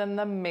other than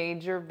the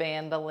major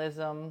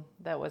vandalism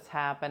that was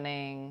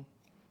happening.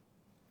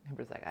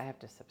 Amber's like, I have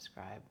to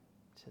subscribe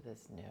to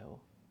this new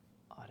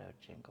auto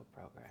jingle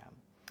program.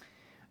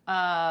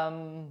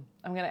 I'm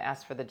going to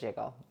ask for the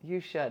jiggle. You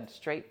should,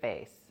 straight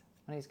face,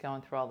 when he's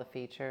going through all the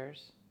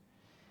features.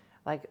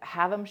 Like,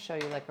 have him show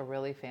you like a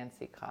really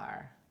fancy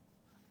car.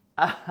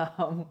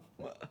 And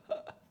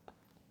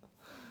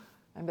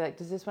be like,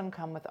 does this one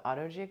come with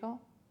auto jiggle?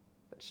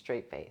 But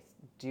straight face.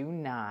 Do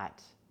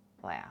not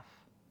laugh.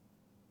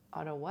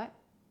 Auto what?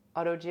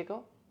 Auto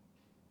jiggle?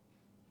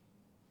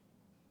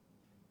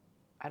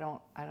 I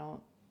don't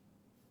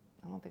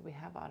think we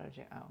have auto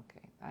jiggle. Oh,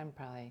 okay.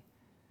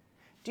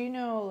 Do you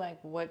know like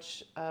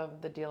which of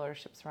the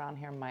dealerships around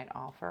here might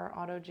offer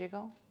auto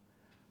jiggle?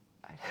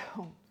 I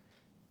don't.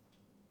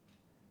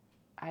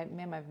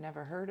 Ma'am, I've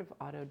never heard of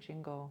auto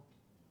jingle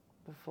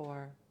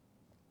before.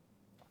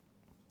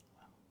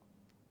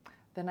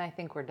 Then I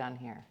think we're done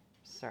here,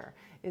 sir.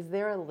 Is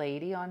there a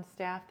lady on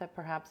staff that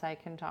perhaps I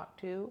can talk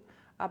to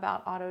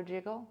about auto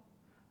jiggle?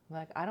 I'm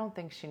like, I don't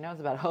think she knows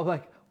about it. I'm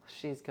like,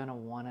 she's going to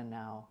want to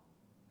know.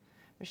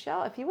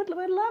 Michelle, if you would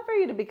love for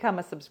you to become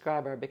a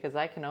subscriber because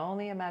I can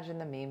only imagine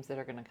the memes that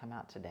are going to come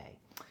out today.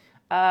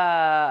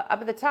 Up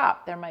at the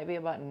top, there might be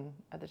a button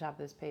at the top of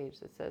this page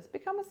that says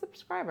become a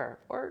subscriber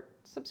or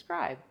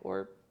subscribe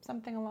or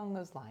something along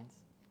those lines.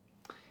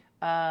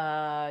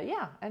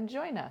 Yeah, and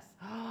join us.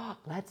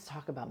 Let's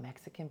talk about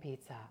Mexican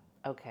pizza.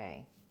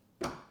 Okay.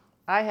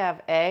 I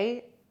have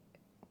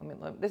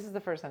this is the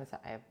first time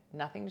I have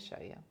nothing to show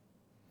you.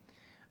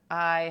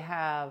 I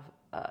have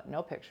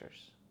no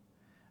pictures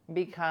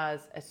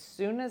because as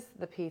soon as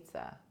the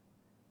pizza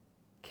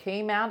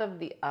came out of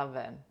the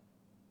oven,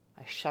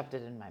 I shoved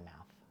it in my mouth.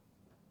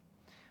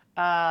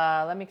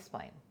 Let me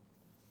explain.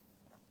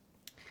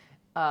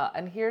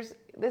 And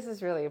this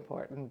is really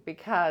important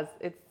because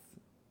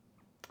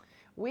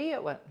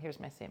here's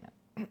my statement.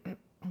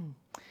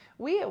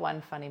 We at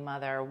One Funny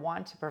Mother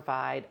want to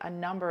provide a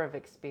number of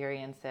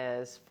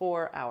experiences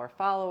for our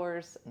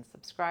followers and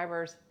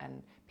subscribers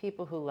and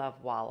people who love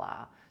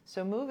Voila.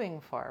 So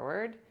moving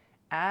forward,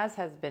 as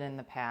has been in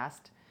the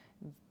past,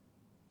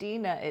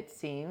 Dina, it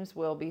seems,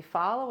 will be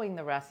following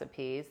the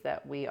recipes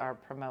that we are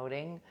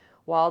promoting,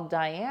 while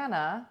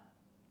Diana,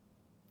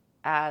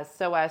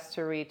 so as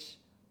to reach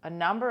a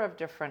number of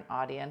different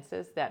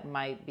audiences that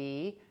might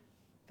be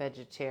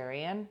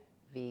vegetarian,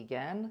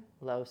 vegan,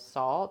 low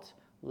salt,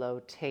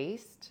 low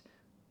taste,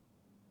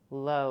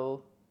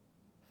 low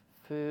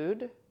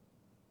food.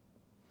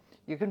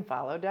 You can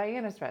follow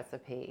Diana's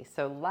recipe.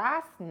 So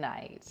last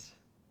night,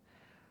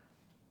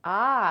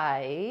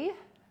 I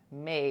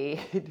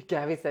made,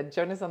 Gabby said,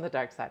 Jonas on the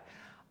dark side.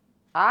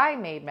 I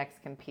made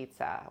Mexican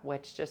pizza,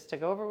 which just to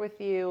go over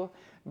with you,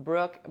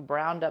 Brooke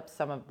browned up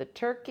some of the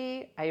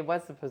turkey. I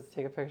was supposed to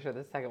take a picture of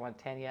the second one,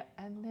 Tanya,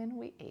 and then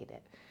we ate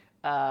it.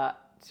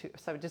 So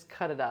I just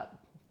cut it up.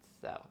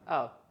 So,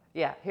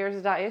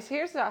 here's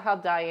how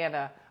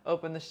Diana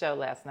opened the show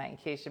last night, in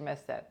case you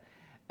missed it.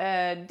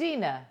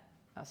 Dina.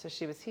 So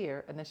she was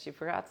here, and then she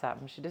forgot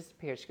something. She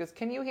disappeared. She goes,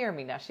 can you hear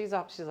me? Now she's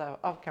off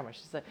camera.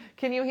 She said,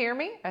 can you hear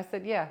me? I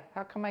said, yeah.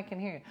 How come I can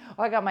hear you?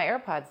 Oh, I got my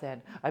AirPods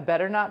in. I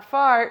better not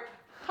fart.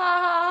 Ha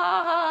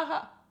ha ha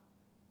ha.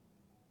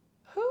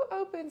 Who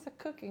opens a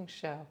cooking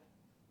show?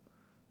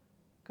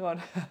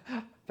 Going,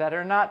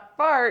 better not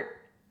fart.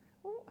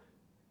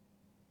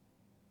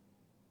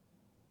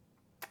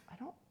 I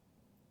don't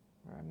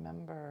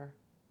remember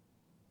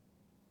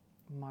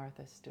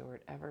Martha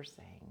Stewart ever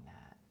saying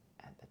that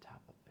at the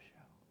top of the show.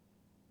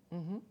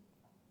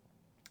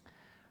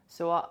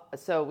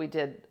 So we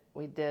did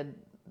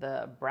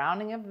the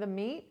browning of the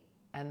meat,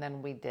 and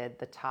then we did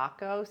the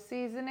taco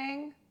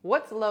seasoning.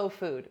 What's low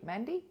food?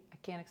 Mandy? I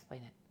can't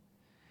explain it.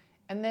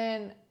 And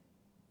then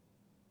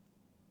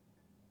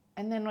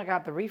we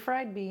got the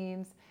refried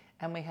beans,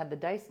 and we had the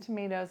diced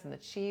tomatoes and the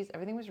cheese.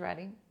 Everything was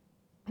ready.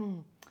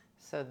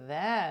 So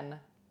then,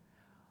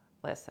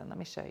 listen, let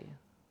me show you.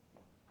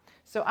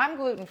 So I'm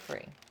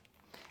gluten-free.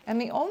 And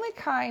the only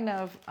kind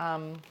of,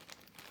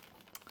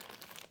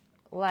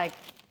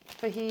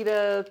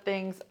 fajita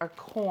things are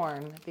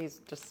corn, these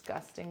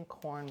disgusting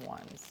corn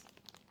ones.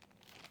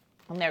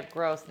 And they're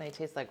gross and they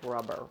taste like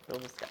rubber. Feel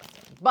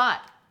disgusting. But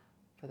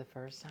for the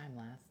first time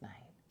last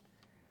night,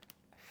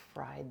 I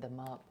fried them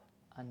up,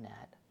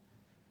 Annette.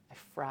 I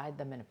fried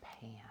them in a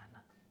pan.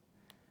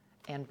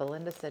 And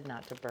Belinda said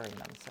not to burn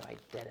them, so I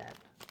did it.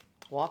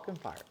 Walk and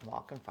fart,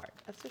 walk and fart.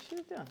 That's what she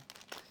was doing.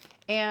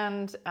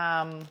 And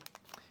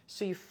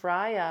so you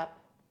fry up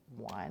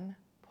one,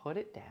 put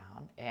it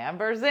down,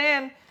 Amber's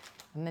in.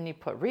 And then you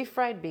put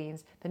refried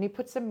beans, then you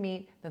put some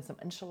meat, then some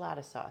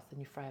enchilada sauce, then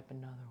you fry up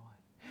another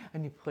one,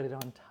 and you put it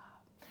on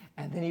top.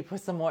 And then you put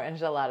some more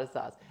enchilada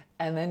sauce,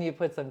 and then you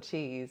put some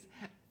cheese,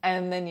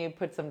 and then you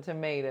put some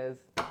tomatoes.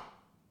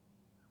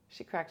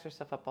 She cracks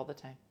herself up all the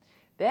time.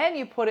 Then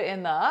you put it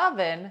in the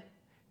oven.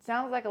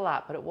 Sounds like a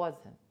lot, but it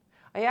wasn't.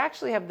 I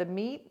actually have the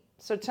meat,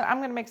 so I'm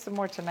going to make some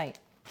more tonight.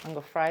 I'm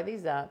going to fry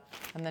these up,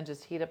 and then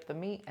just heat up the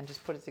meat and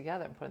just put it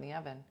together and put it in the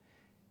oven.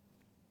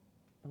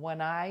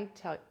 When I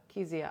tell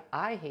Kezia,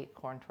 I hate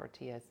corn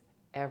tortillas,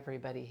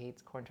 everybody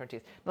hates corn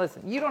tortillas.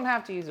 Listen, you don't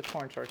have to use a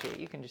corn tortilla.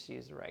 You can just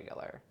use a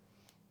regular,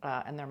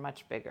 and they're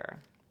much bigger.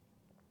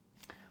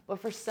 But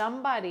for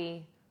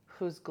somebody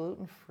who's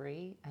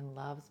gluten-free and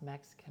loves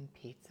Mexican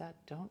pizza,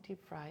 don't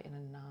deep fry in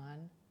a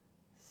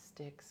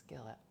non-stick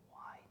skillet.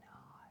 Why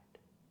not?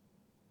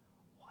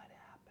 What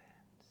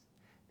happens?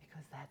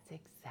 Because that's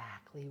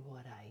exactly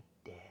what I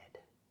did.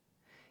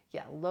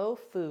 Yeah, low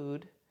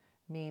food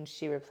means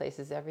she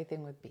replaces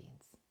everything with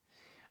beans.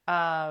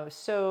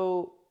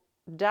 So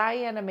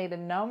Diana made a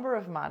number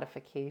of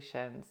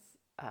modifications.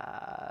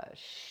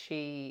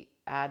 She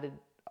added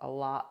a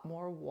lot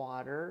more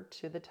water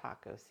to the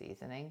taco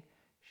seasoning.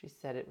 She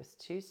said it was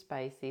too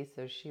spicy,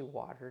 so she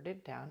watered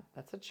it down.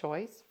 That's a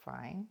choice,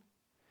 fine.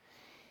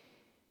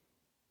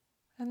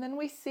 And then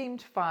we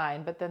seemed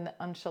fine, but then the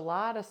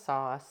enchilada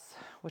sauce,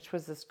 which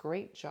was this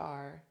great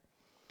jar,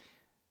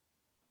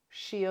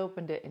 she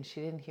opened it and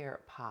she didn't hear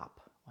it pop.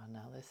 Well,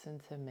 now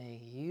listen to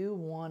me. You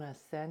want to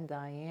send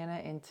Diana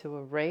into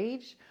a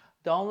rage?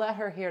 Don't let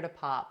her hear the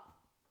pop.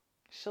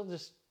 She'll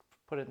just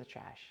put it in the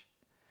trash.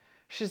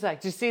 She's like,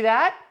 "Do you see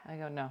that?" I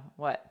go, "No,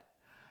 what?"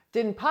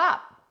 "Didn't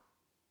pop."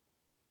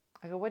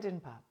 I go, "What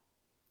didn't pop?"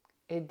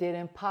 "It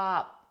didn't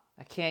pop.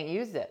 I can't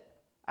use it."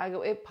 I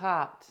go, "It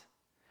popped."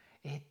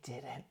 "It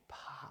didn't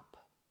pop."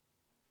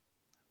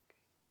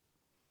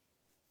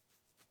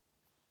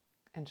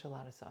 Okay.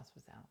 Enchilada sauce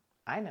was out.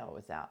 I know it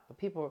was out, but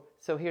people,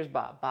 so here's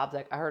Bob. Bob's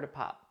like, "I heard it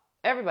pop."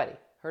 Everybody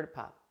heard it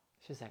pop.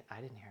 She's like,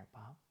 "I didn't hear it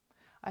pop."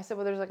 I said,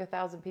 "Well, there's like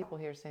 1,000 people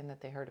here saying that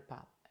they heard it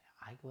pop."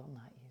 I will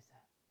not use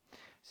it.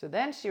 So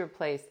then she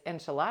replaced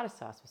enchilada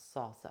sauce with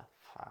salsa.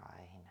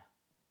 Fine.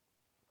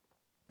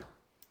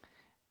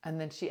 And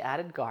then she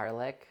added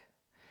garlic.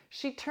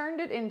 She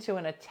turned it into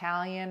an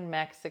Italian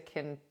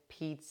Mexican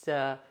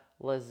pizza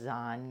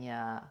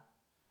lasagna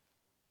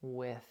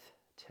with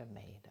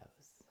tomatoes.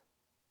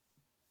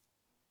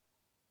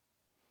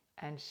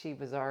 And she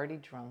was already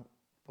drunk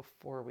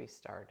before we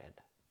started.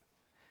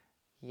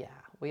 Yeah,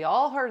 we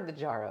all heard the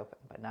jar open,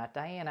 but not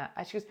Diana.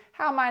 She goes,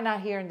 "How am I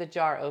not hearing the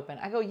jar open?"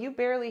 I go, "You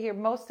barely hear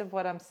most of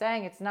what I'm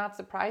saying. It's not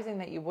surprising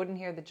that you wouldn't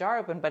hear the jar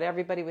open, but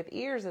everybody with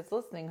ears that's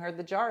listening heard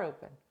the jar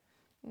open."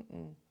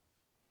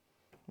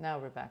 No,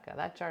 Rebecca,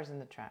 that jar's in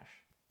the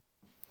trash.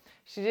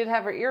 She did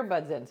have her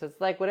earbuds in, so it's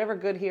like whatever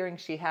good hearing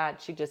she had,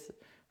 she just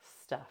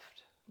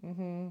stuffed.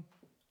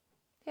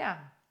 Yeah.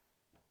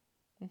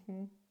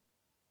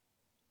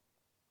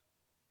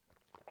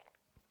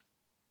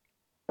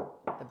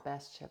 The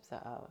best chips.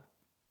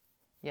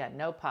 Yeah,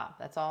 no pop.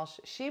 That's all.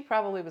 She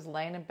probably was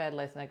laying in bed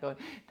last night going,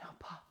 "No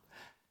pop.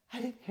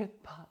 I didn't hear the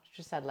pop." She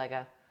just had like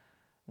a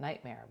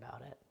nightmare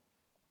about it.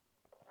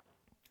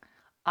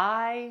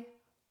 I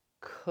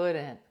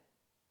couldn't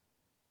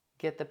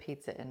get the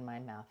pizza in my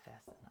mouth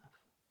fast enough.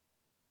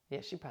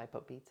 Yeah, she probably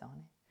put beets on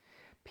it.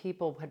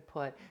 People had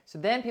put, so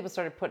then people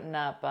started putting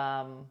up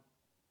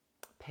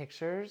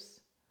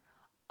pictures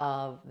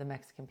of the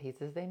Mexican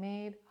pizzas they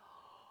made.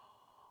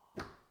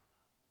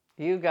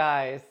 You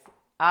guys,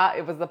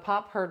 it was the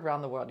pop heard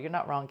around the world. You're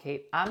not wrong,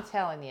 Kate. I'm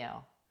telling you,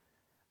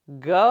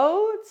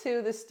 go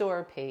to the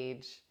store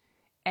page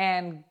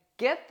and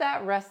get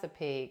that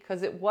recipe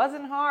because it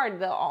wasn't hard.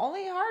 The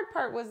only hard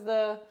part was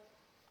the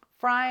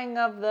frying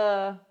of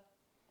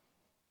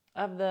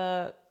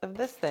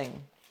this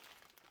thing,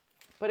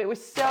 but it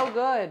was so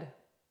good.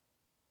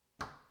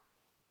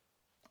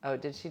 Oh,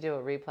 did she do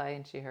a replay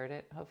and she heard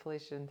it? Hopefully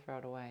she didn't throw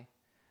it away.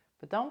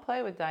 But don't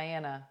play with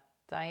Diana.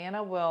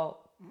 Diana will.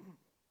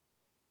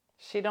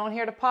 She don't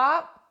hear the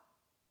pop.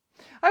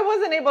 I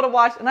wasn't able to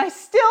watch, and I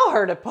still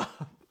heard it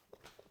pop.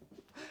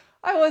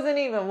 I wasn't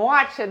even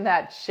watching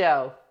that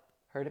show.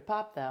 Heard it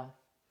pop, though.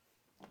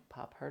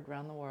 Pop heard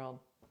around the world.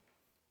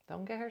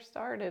 Don't get her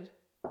started.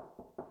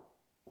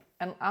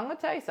 And I'm going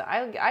to tell you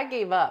something. I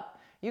gave up.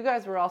 You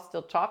guys were all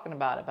still talking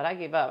about it, but I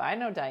gave up. I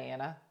know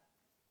Diana.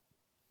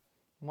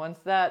 Once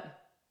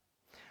that...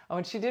 Oh,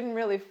 and she didn't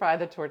really fry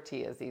the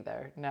tortillas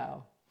either.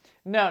 No.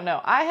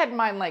 I had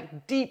mine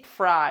like deep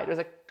fried. It was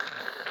like...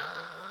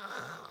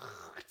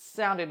 It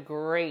sounded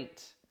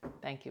great.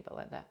 Thank you,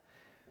 Belinda.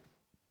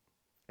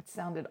 It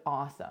sounded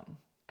awesome.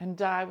 And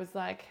Di was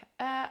like,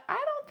 I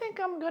don't think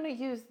I'm going to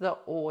use the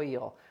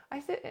oil. I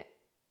said,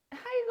 how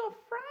you going to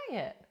fry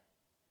it?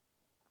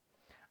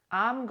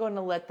 I'm going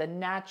to let the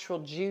natural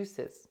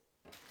juices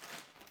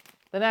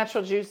in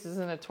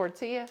a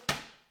tortilla.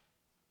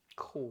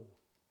 Cool.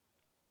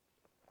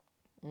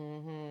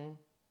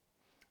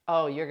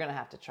 Oh, you're going to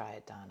have to try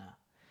it, Donna.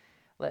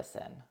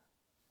 Listen,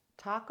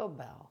 Taco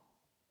Bell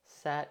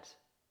set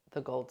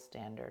the gold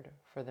standard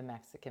for the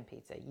Mexican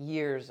pizza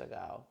years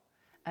ago.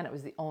 And it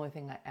was the only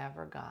thing I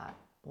ever got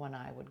when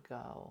I would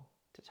go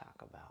to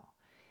Taco Bell.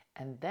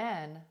 And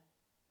then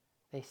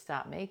they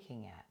stopped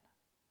making it.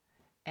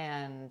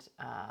 And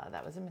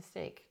that was a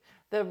mistake.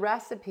 The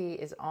recipe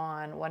is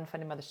on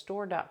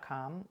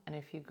OneFunnyMotherStore.com. And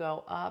if you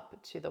go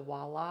up to the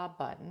voila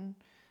button,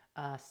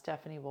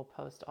 Stephanie will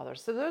post all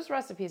those. So those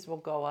recipes will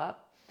go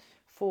up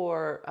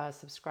for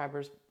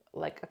subscribers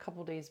like a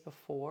couple days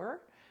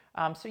before.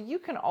 So you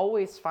can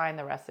always find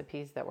the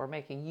recipes that we're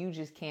making. You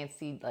just can't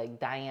see like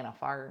Diana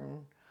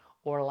farting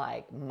or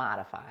like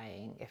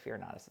modifying if you're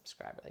not a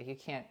subscriber. Like you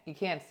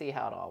can't see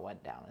how it all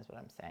went down is what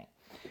I'm saying.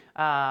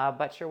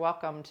 But you're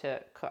welcome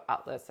to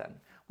listen.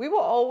 We will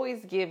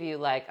always give you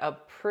like a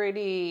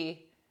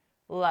pretty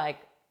like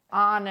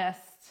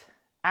honest,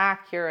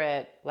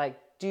 accurate, like,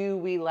 do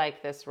we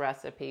like this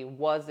recipe?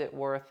 Was it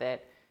worth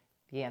it?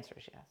 The answer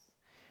is yes.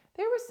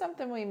 There was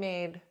something we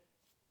made.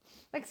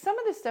 Like some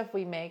of the stuff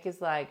we make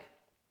is like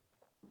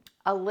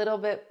a little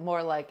bit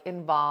more like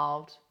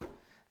involved.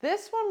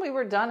 This one we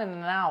were done in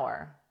an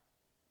hour.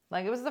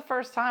 Like it was the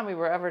first time we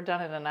were ever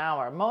done in an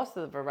hour. Most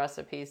of the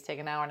recipes take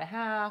an hour and a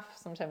half,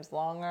 sometimes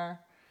longer.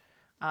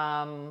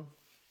 Yeah.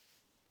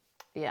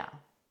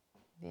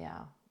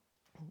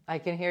 I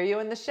can hear you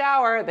in the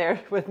shower there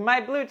with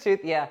my Bluetooth.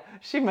 Yeah,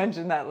 she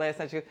mentioned that last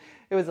night.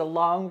 It was a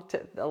long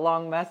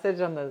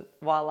message on the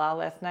voila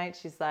last night.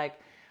 She's like,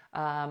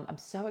 I'm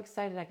so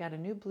excited I got a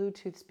new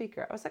Bluetooth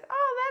speaker. I was like,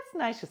 oh, that's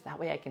nice. Just that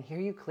way I can hear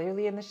you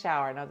clearly in the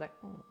shower. And I was like,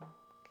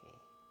 okay.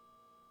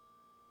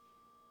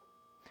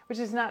 Which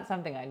is not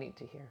something I need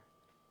to hear.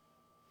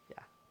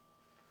 Yeah.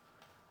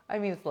 I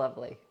mean, it's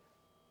lovely.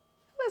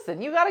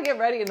 Listen, you got to get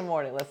ready in the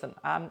morning. Listen,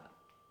 I'm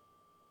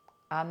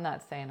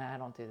not saying I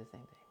don't do the same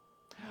thing.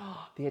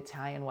 The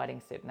Italian wedding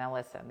suit. Now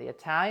listen, the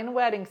Italian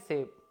wedding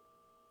suit,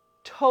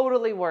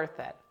 totally worth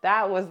it.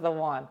 That was the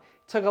one.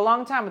 Took a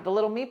long time with the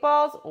little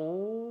meatballs.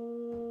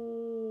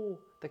 Oh,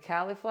 the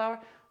cauliflower.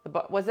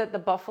 Was it the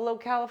buffalo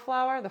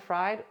cauliflower, the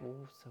fried? Oh,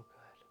 so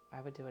good.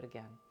 I would do it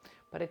again.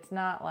 But it's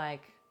not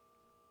like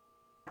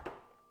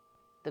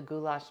the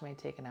goulash may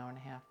take an hour and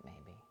a half,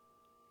 maybe.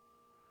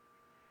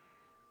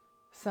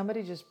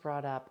 Somebody just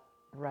brought up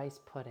rice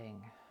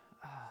pudding.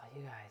 Oh,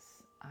 you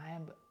guys,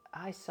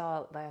 I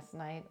saw it last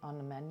night on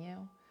the menu,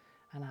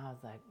 and I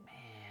was like,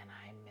 man,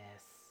 I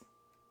miss.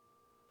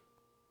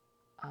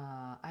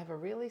 I have a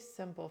really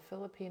simple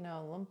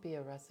Filipino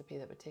lumpia recipe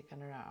that would take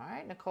under an hour. All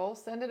right, Nicole,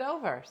 send it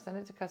over. Send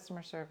it to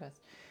customer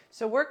service.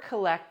 So we're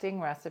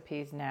collecting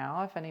recipes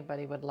now. If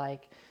anybody would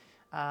like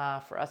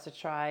for us to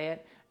try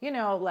it,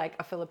 like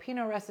a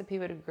Filipino recipe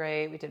would be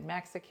great. We did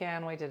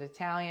Mexican, we did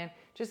Italian.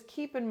 Just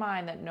keep in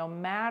mind that no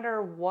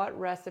matter what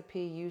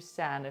recipe you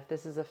send, if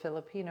this is a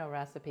Filipino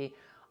recipe,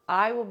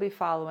 I will be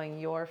following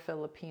your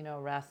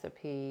Filipino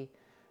recipe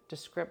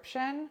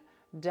description.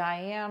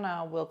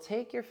 Diana will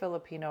take your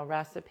Filipino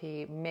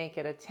recipe, make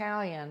it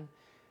Italian,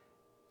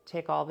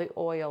 take all the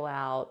oil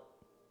out,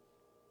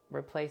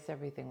 replace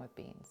everything with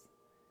beans.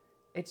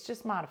 It's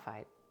just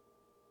modified.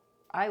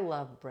 I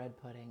love bread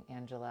pudding,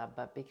 Angela,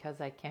 but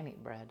because I can't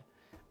eat bread,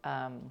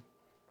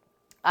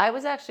 I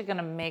was actually going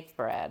to make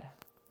bread.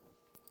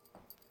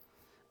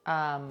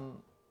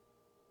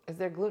 Is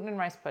there gluten in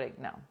rice pudding?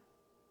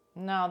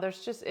 No,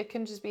 it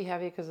can just be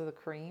heavy because of the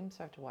cream,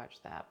 so I have to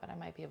watch that. But I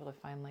might be able to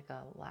find like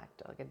a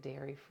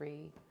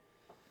dairy-free.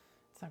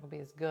 It's not going to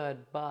be as good,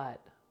 but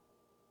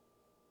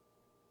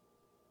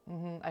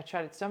I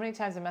tried it so many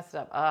times I messed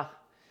it up.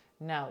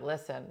 No,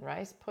 listen,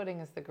 rice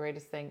pudding is the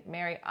greatest thing.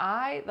 Mary,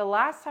 the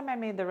last time I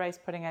made the rice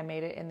pudding, I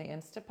made it in the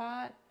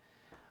Instapot.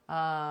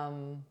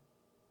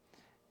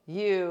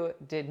 You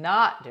did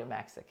not do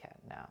Mexican.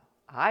 No,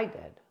 I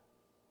did.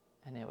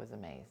 And it was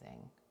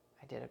amazing.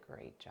 I did a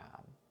great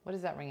job. What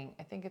is that ringing?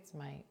 I think it's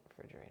my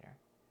refrigerator.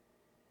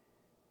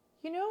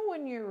 You know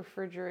when your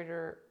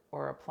refrigerator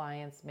or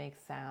appliance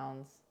makes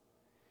sounds?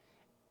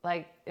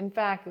 Like, in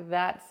fact,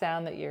 that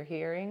sound that you're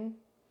hearing,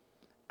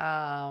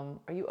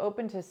 are you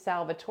open to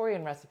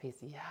Salvatorian recipes?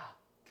 Yeah,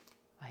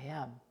 I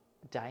am.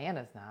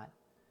 Diana's not,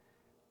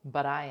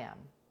 but I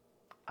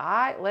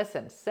am.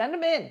 Listen, send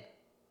them in.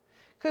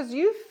 Because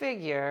you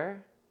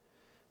figure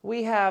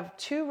we have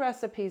 2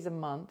 recipes a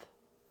month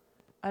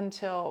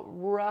until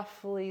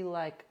roughly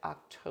like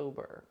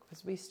October.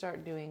 Because we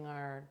start doing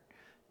our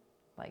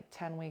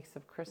 10 weeks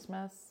of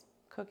Christmas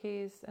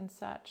cookies and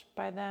such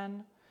by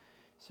then.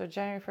 So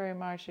January, February,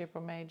 March,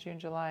 April, May, June,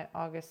 July,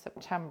 August,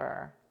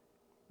 September.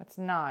 That's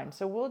 9.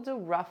 So we'll do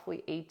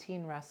roughly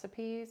 18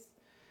 recipes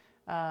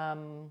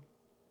for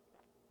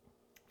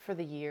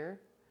the year.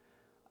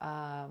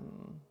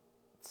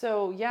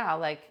 So yeah,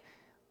 like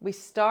we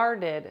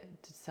started.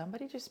 Did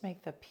somebody just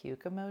make the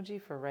puke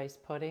emoji for rice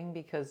pudding?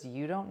 Because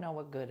you don't know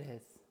what good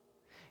is.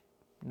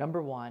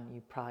 Number one,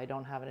 you probably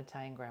don't have an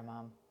Italian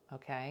grandmom,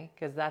 okay?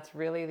 Because that's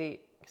really the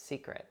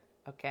secret,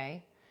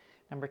 okay?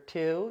 Number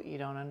two, you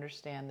don't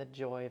understand the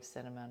joy of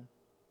cinnamon,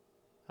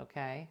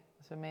 okay?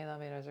 So May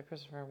Love It as a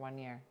Christopher 1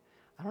 year.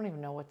 I don't even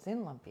know what's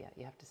in lump yet.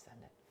 You have to send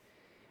it.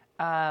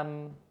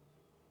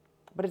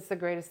 But it's the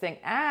greatest thing.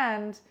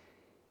 And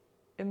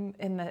in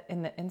the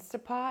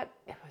Instapot,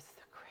 it was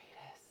the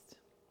greatest.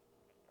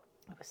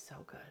 It was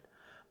so good.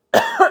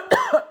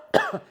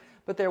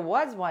 But there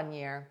was 1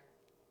 year,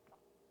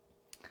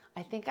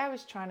 I think I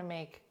was trying to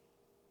make,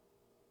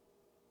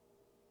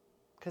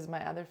 because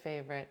my other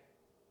favorite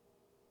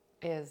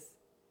is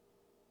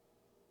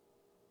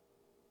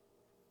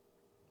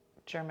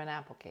German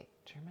apple cake.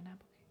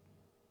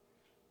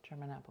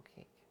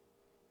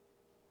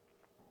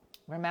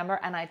 Remember?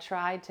 And I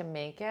tried to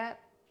make it,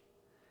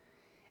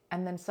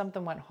 and then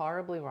something went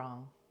horribly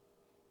wrong.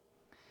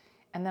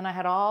 And then I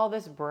had all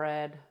this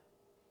bread,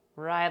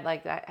 right?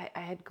 Like I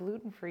had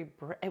gluten-free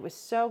bread. It was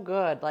so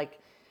good. Like,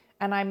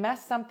 and I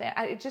messed something.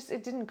 It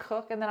didn't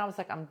cook. And then I was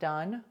like, I'm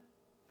done,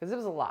 because it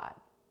was a lot.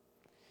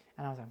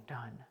 And I was like, I'm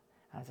done.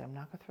 And I was like, I'm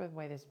not gonna throw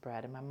away this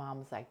bread. And my mom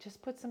was like,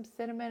 just put some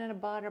cinnamon in a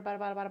butter,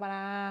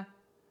 bada.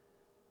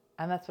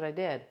 And that's what I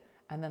did.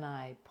 And then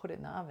I put it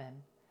in the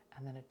oven,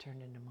 and then it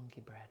turned into monkey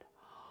bread.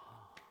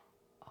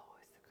 Oh,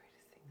 it's the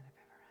greatest thing that I've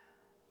ever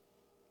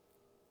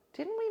had.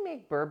 Didn't we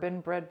make bourbon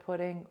bread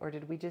pudding, or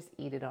did we just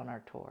eat it on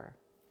our tour?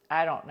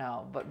 I don't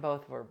know, but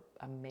both were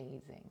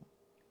amazing.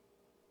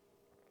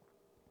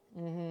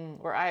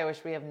 We're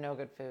Irish, we have no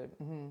good food.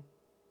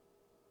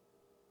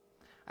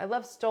 I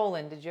love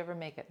stollen. Did you ever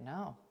make it?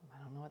 No, I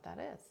don't know what that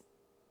is.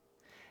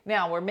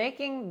 Now, we're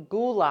making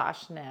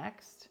goulash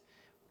next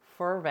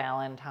for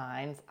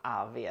Valentine's,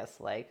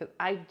 obviously. Because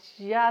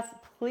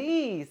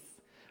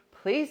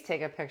please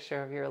take a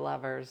picture of your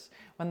lovers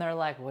when they're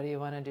like, what do you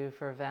want to do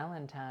for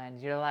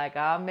Valentine's? You're like,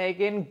 I'm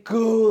making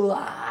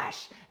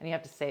goulash. And you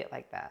have to say it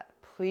like that.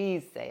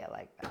 Please say it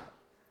like that.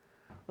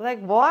 Like,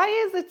 why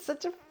is it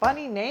such a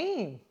funny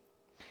name?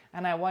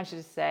 And I want you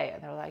to say it.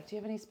 And they're like, do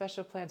you have any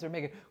special plans? We're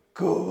making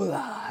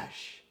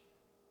goulash.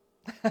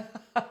 I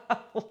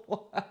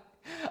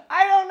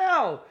don't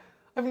know.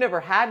 I've never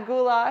had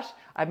goulash.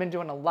 I've been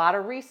doing a lot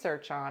of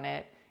research on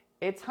it.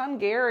 It's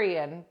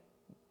Hungarian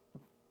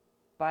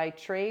by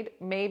trade.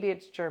 Maybe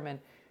it's German.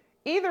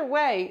 Either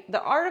way,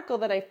 the article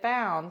that I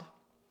found,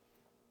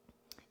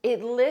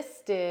 it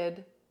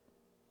listed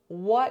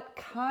what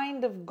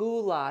kind of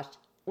goulash,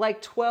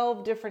 like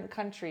 12 different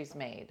countries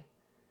made.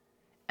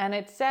 And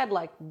it said,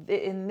 like,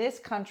 in this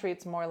country,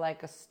 it's more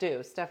like a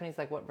stew. Stephanie's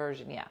like, what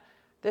version? Yeah.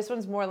 This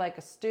one's more like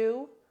a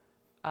stew.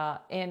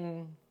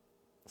 In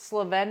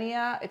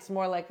Slovenia, it's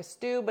more like a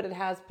stew, but it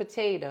has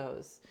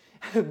potatoes.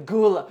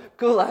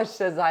 Goulash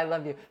says, I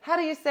love you. How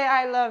do you say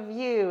I love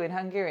you in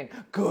Hungarian?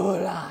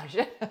 Goulash.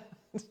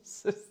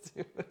 So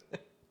stupid.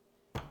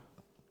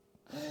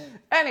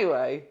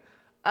 Anyway,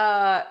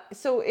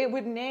 so it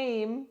would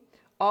name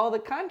all the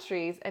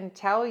countries and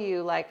tell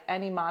you like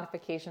any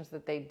modifications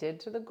that they did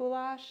to the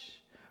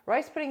goulash.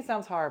 Rice pudding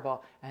sounds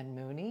horrible. And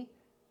Mooney,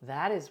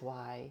 that is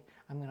why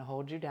I'm going to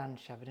hold you down and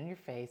shove it in your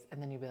face.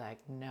 And then you'll be like,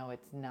 no,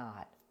 it's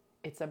not.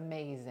 It's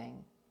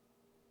amazing.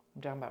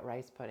 I'm talking about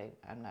rice pudding.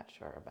 I'm not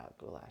sure about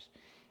goulash.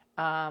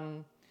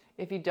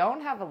 If you don't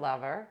have a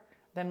lover,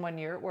 then when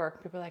you're at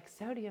work, people are like,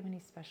 so do you have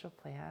any special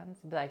plans?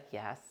 Be like,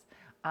 yes,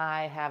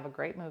 I have a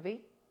great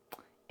movie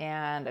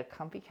and a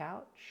comfy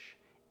couch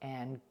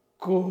and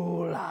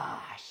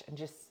goulash, and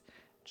just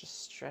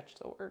stretch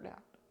the word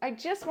out. I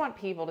just want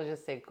people to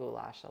just say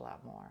goulash a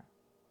lot more.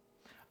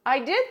 I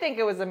did think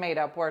it was a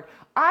made-up word.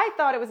 I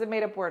thought it was a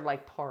made-up word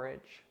like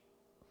porridge.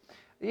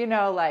 You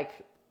know,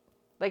 like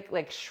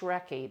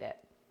Shrek ate it.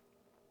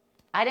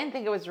 I didn't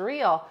think it was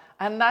real,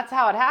 and that's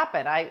how it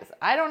happened.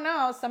 I don't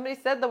know. Somebody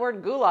said the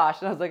word goulash,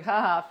 and I was like,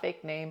 haha,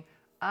 fake name.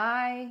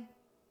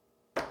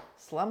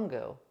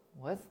 Slumgoo.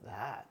 What's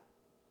that?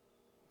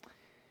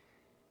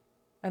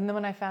 And then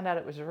when I found out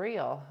it was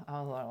real, I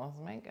was like, let's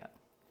make it.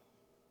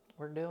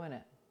 We're doing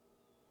it.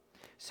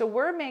 So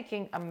we're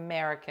making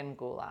American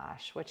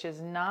goulash, which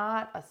is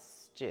not a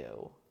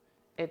stew.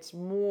 It's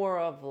more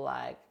of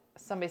like,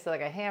 somebody said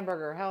like a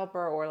hamburger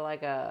helper or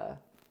like a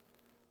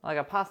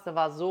pasta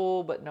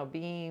vazul, but no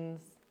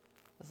beans.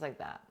 It's like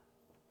that.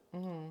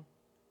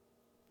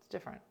 It's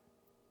different.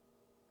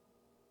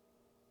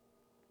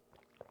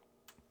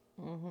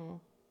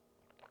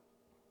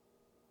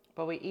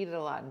 But we eat it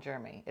a lot in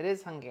Germany. It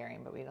is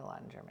Hungarian, but we eat it a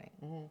lot in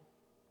Germany.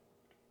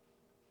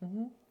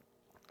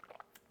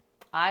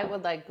 I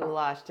would like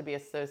goulash to be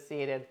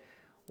associated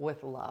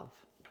with love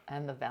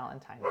and the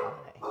Valentine's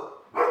holiday.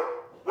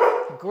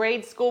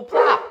 Grade school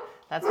plop.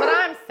 That's what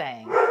I'm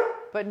saying.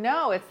 But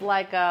no, it's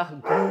like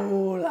a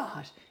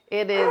goulash.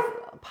 It is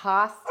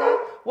pasta.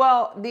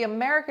 Well, the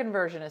American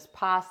version is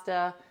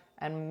pasta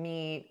and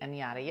meat and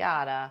yada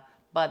yada.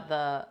 But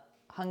the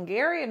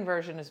Hungarian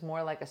version is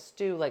more like a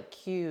stew, like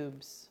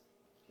cubes.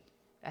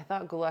 I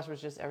thought goulash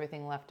was just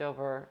everything left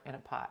over in a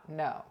pot.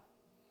 No,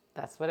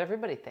 that's what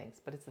everybody thinks,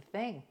 but it's a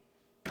thing.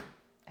 It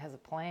has a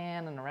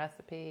plan and a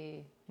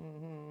recipe.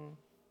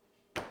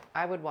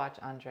 I would watch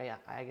Andre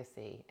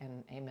Agassi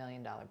in $1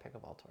 million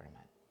pickleball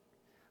tournament.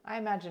 I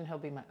imagine he'll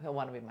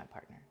want to be my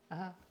partner.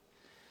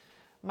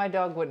 My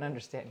dog wouldn't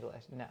understand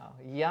goulash. No.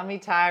 Yummy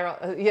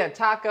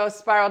tacos,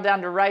 spiral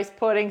down to rice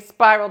pudding,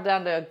 spiral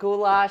down to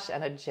goulash,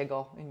 and a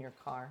jiggle in your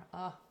car.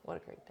 Oh, what a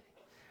great day.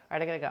 All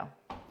right, I gotta go.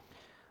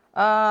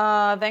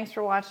 Thanks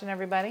for watching,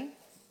 everybody.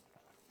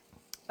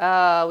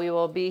 We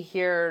will be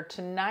here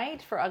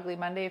tonight for Ugly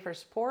Monday for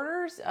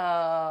supporters,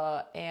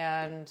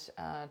 and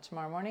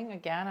tomorrow morning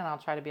again, and I'll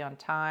try to be on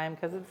time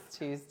because it's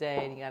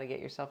Tuesday and you got to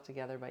get yourself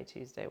together by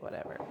Tuesday,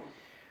 whatever.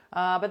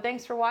 But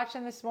thanks for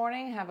watching this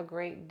morning. Have a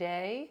great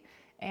day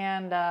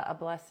and a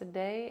blessed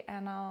day,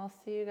 and I'll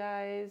see you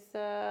guys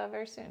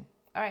very soon.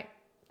 All right,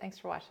 thanks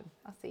for watching.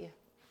 I'll see you.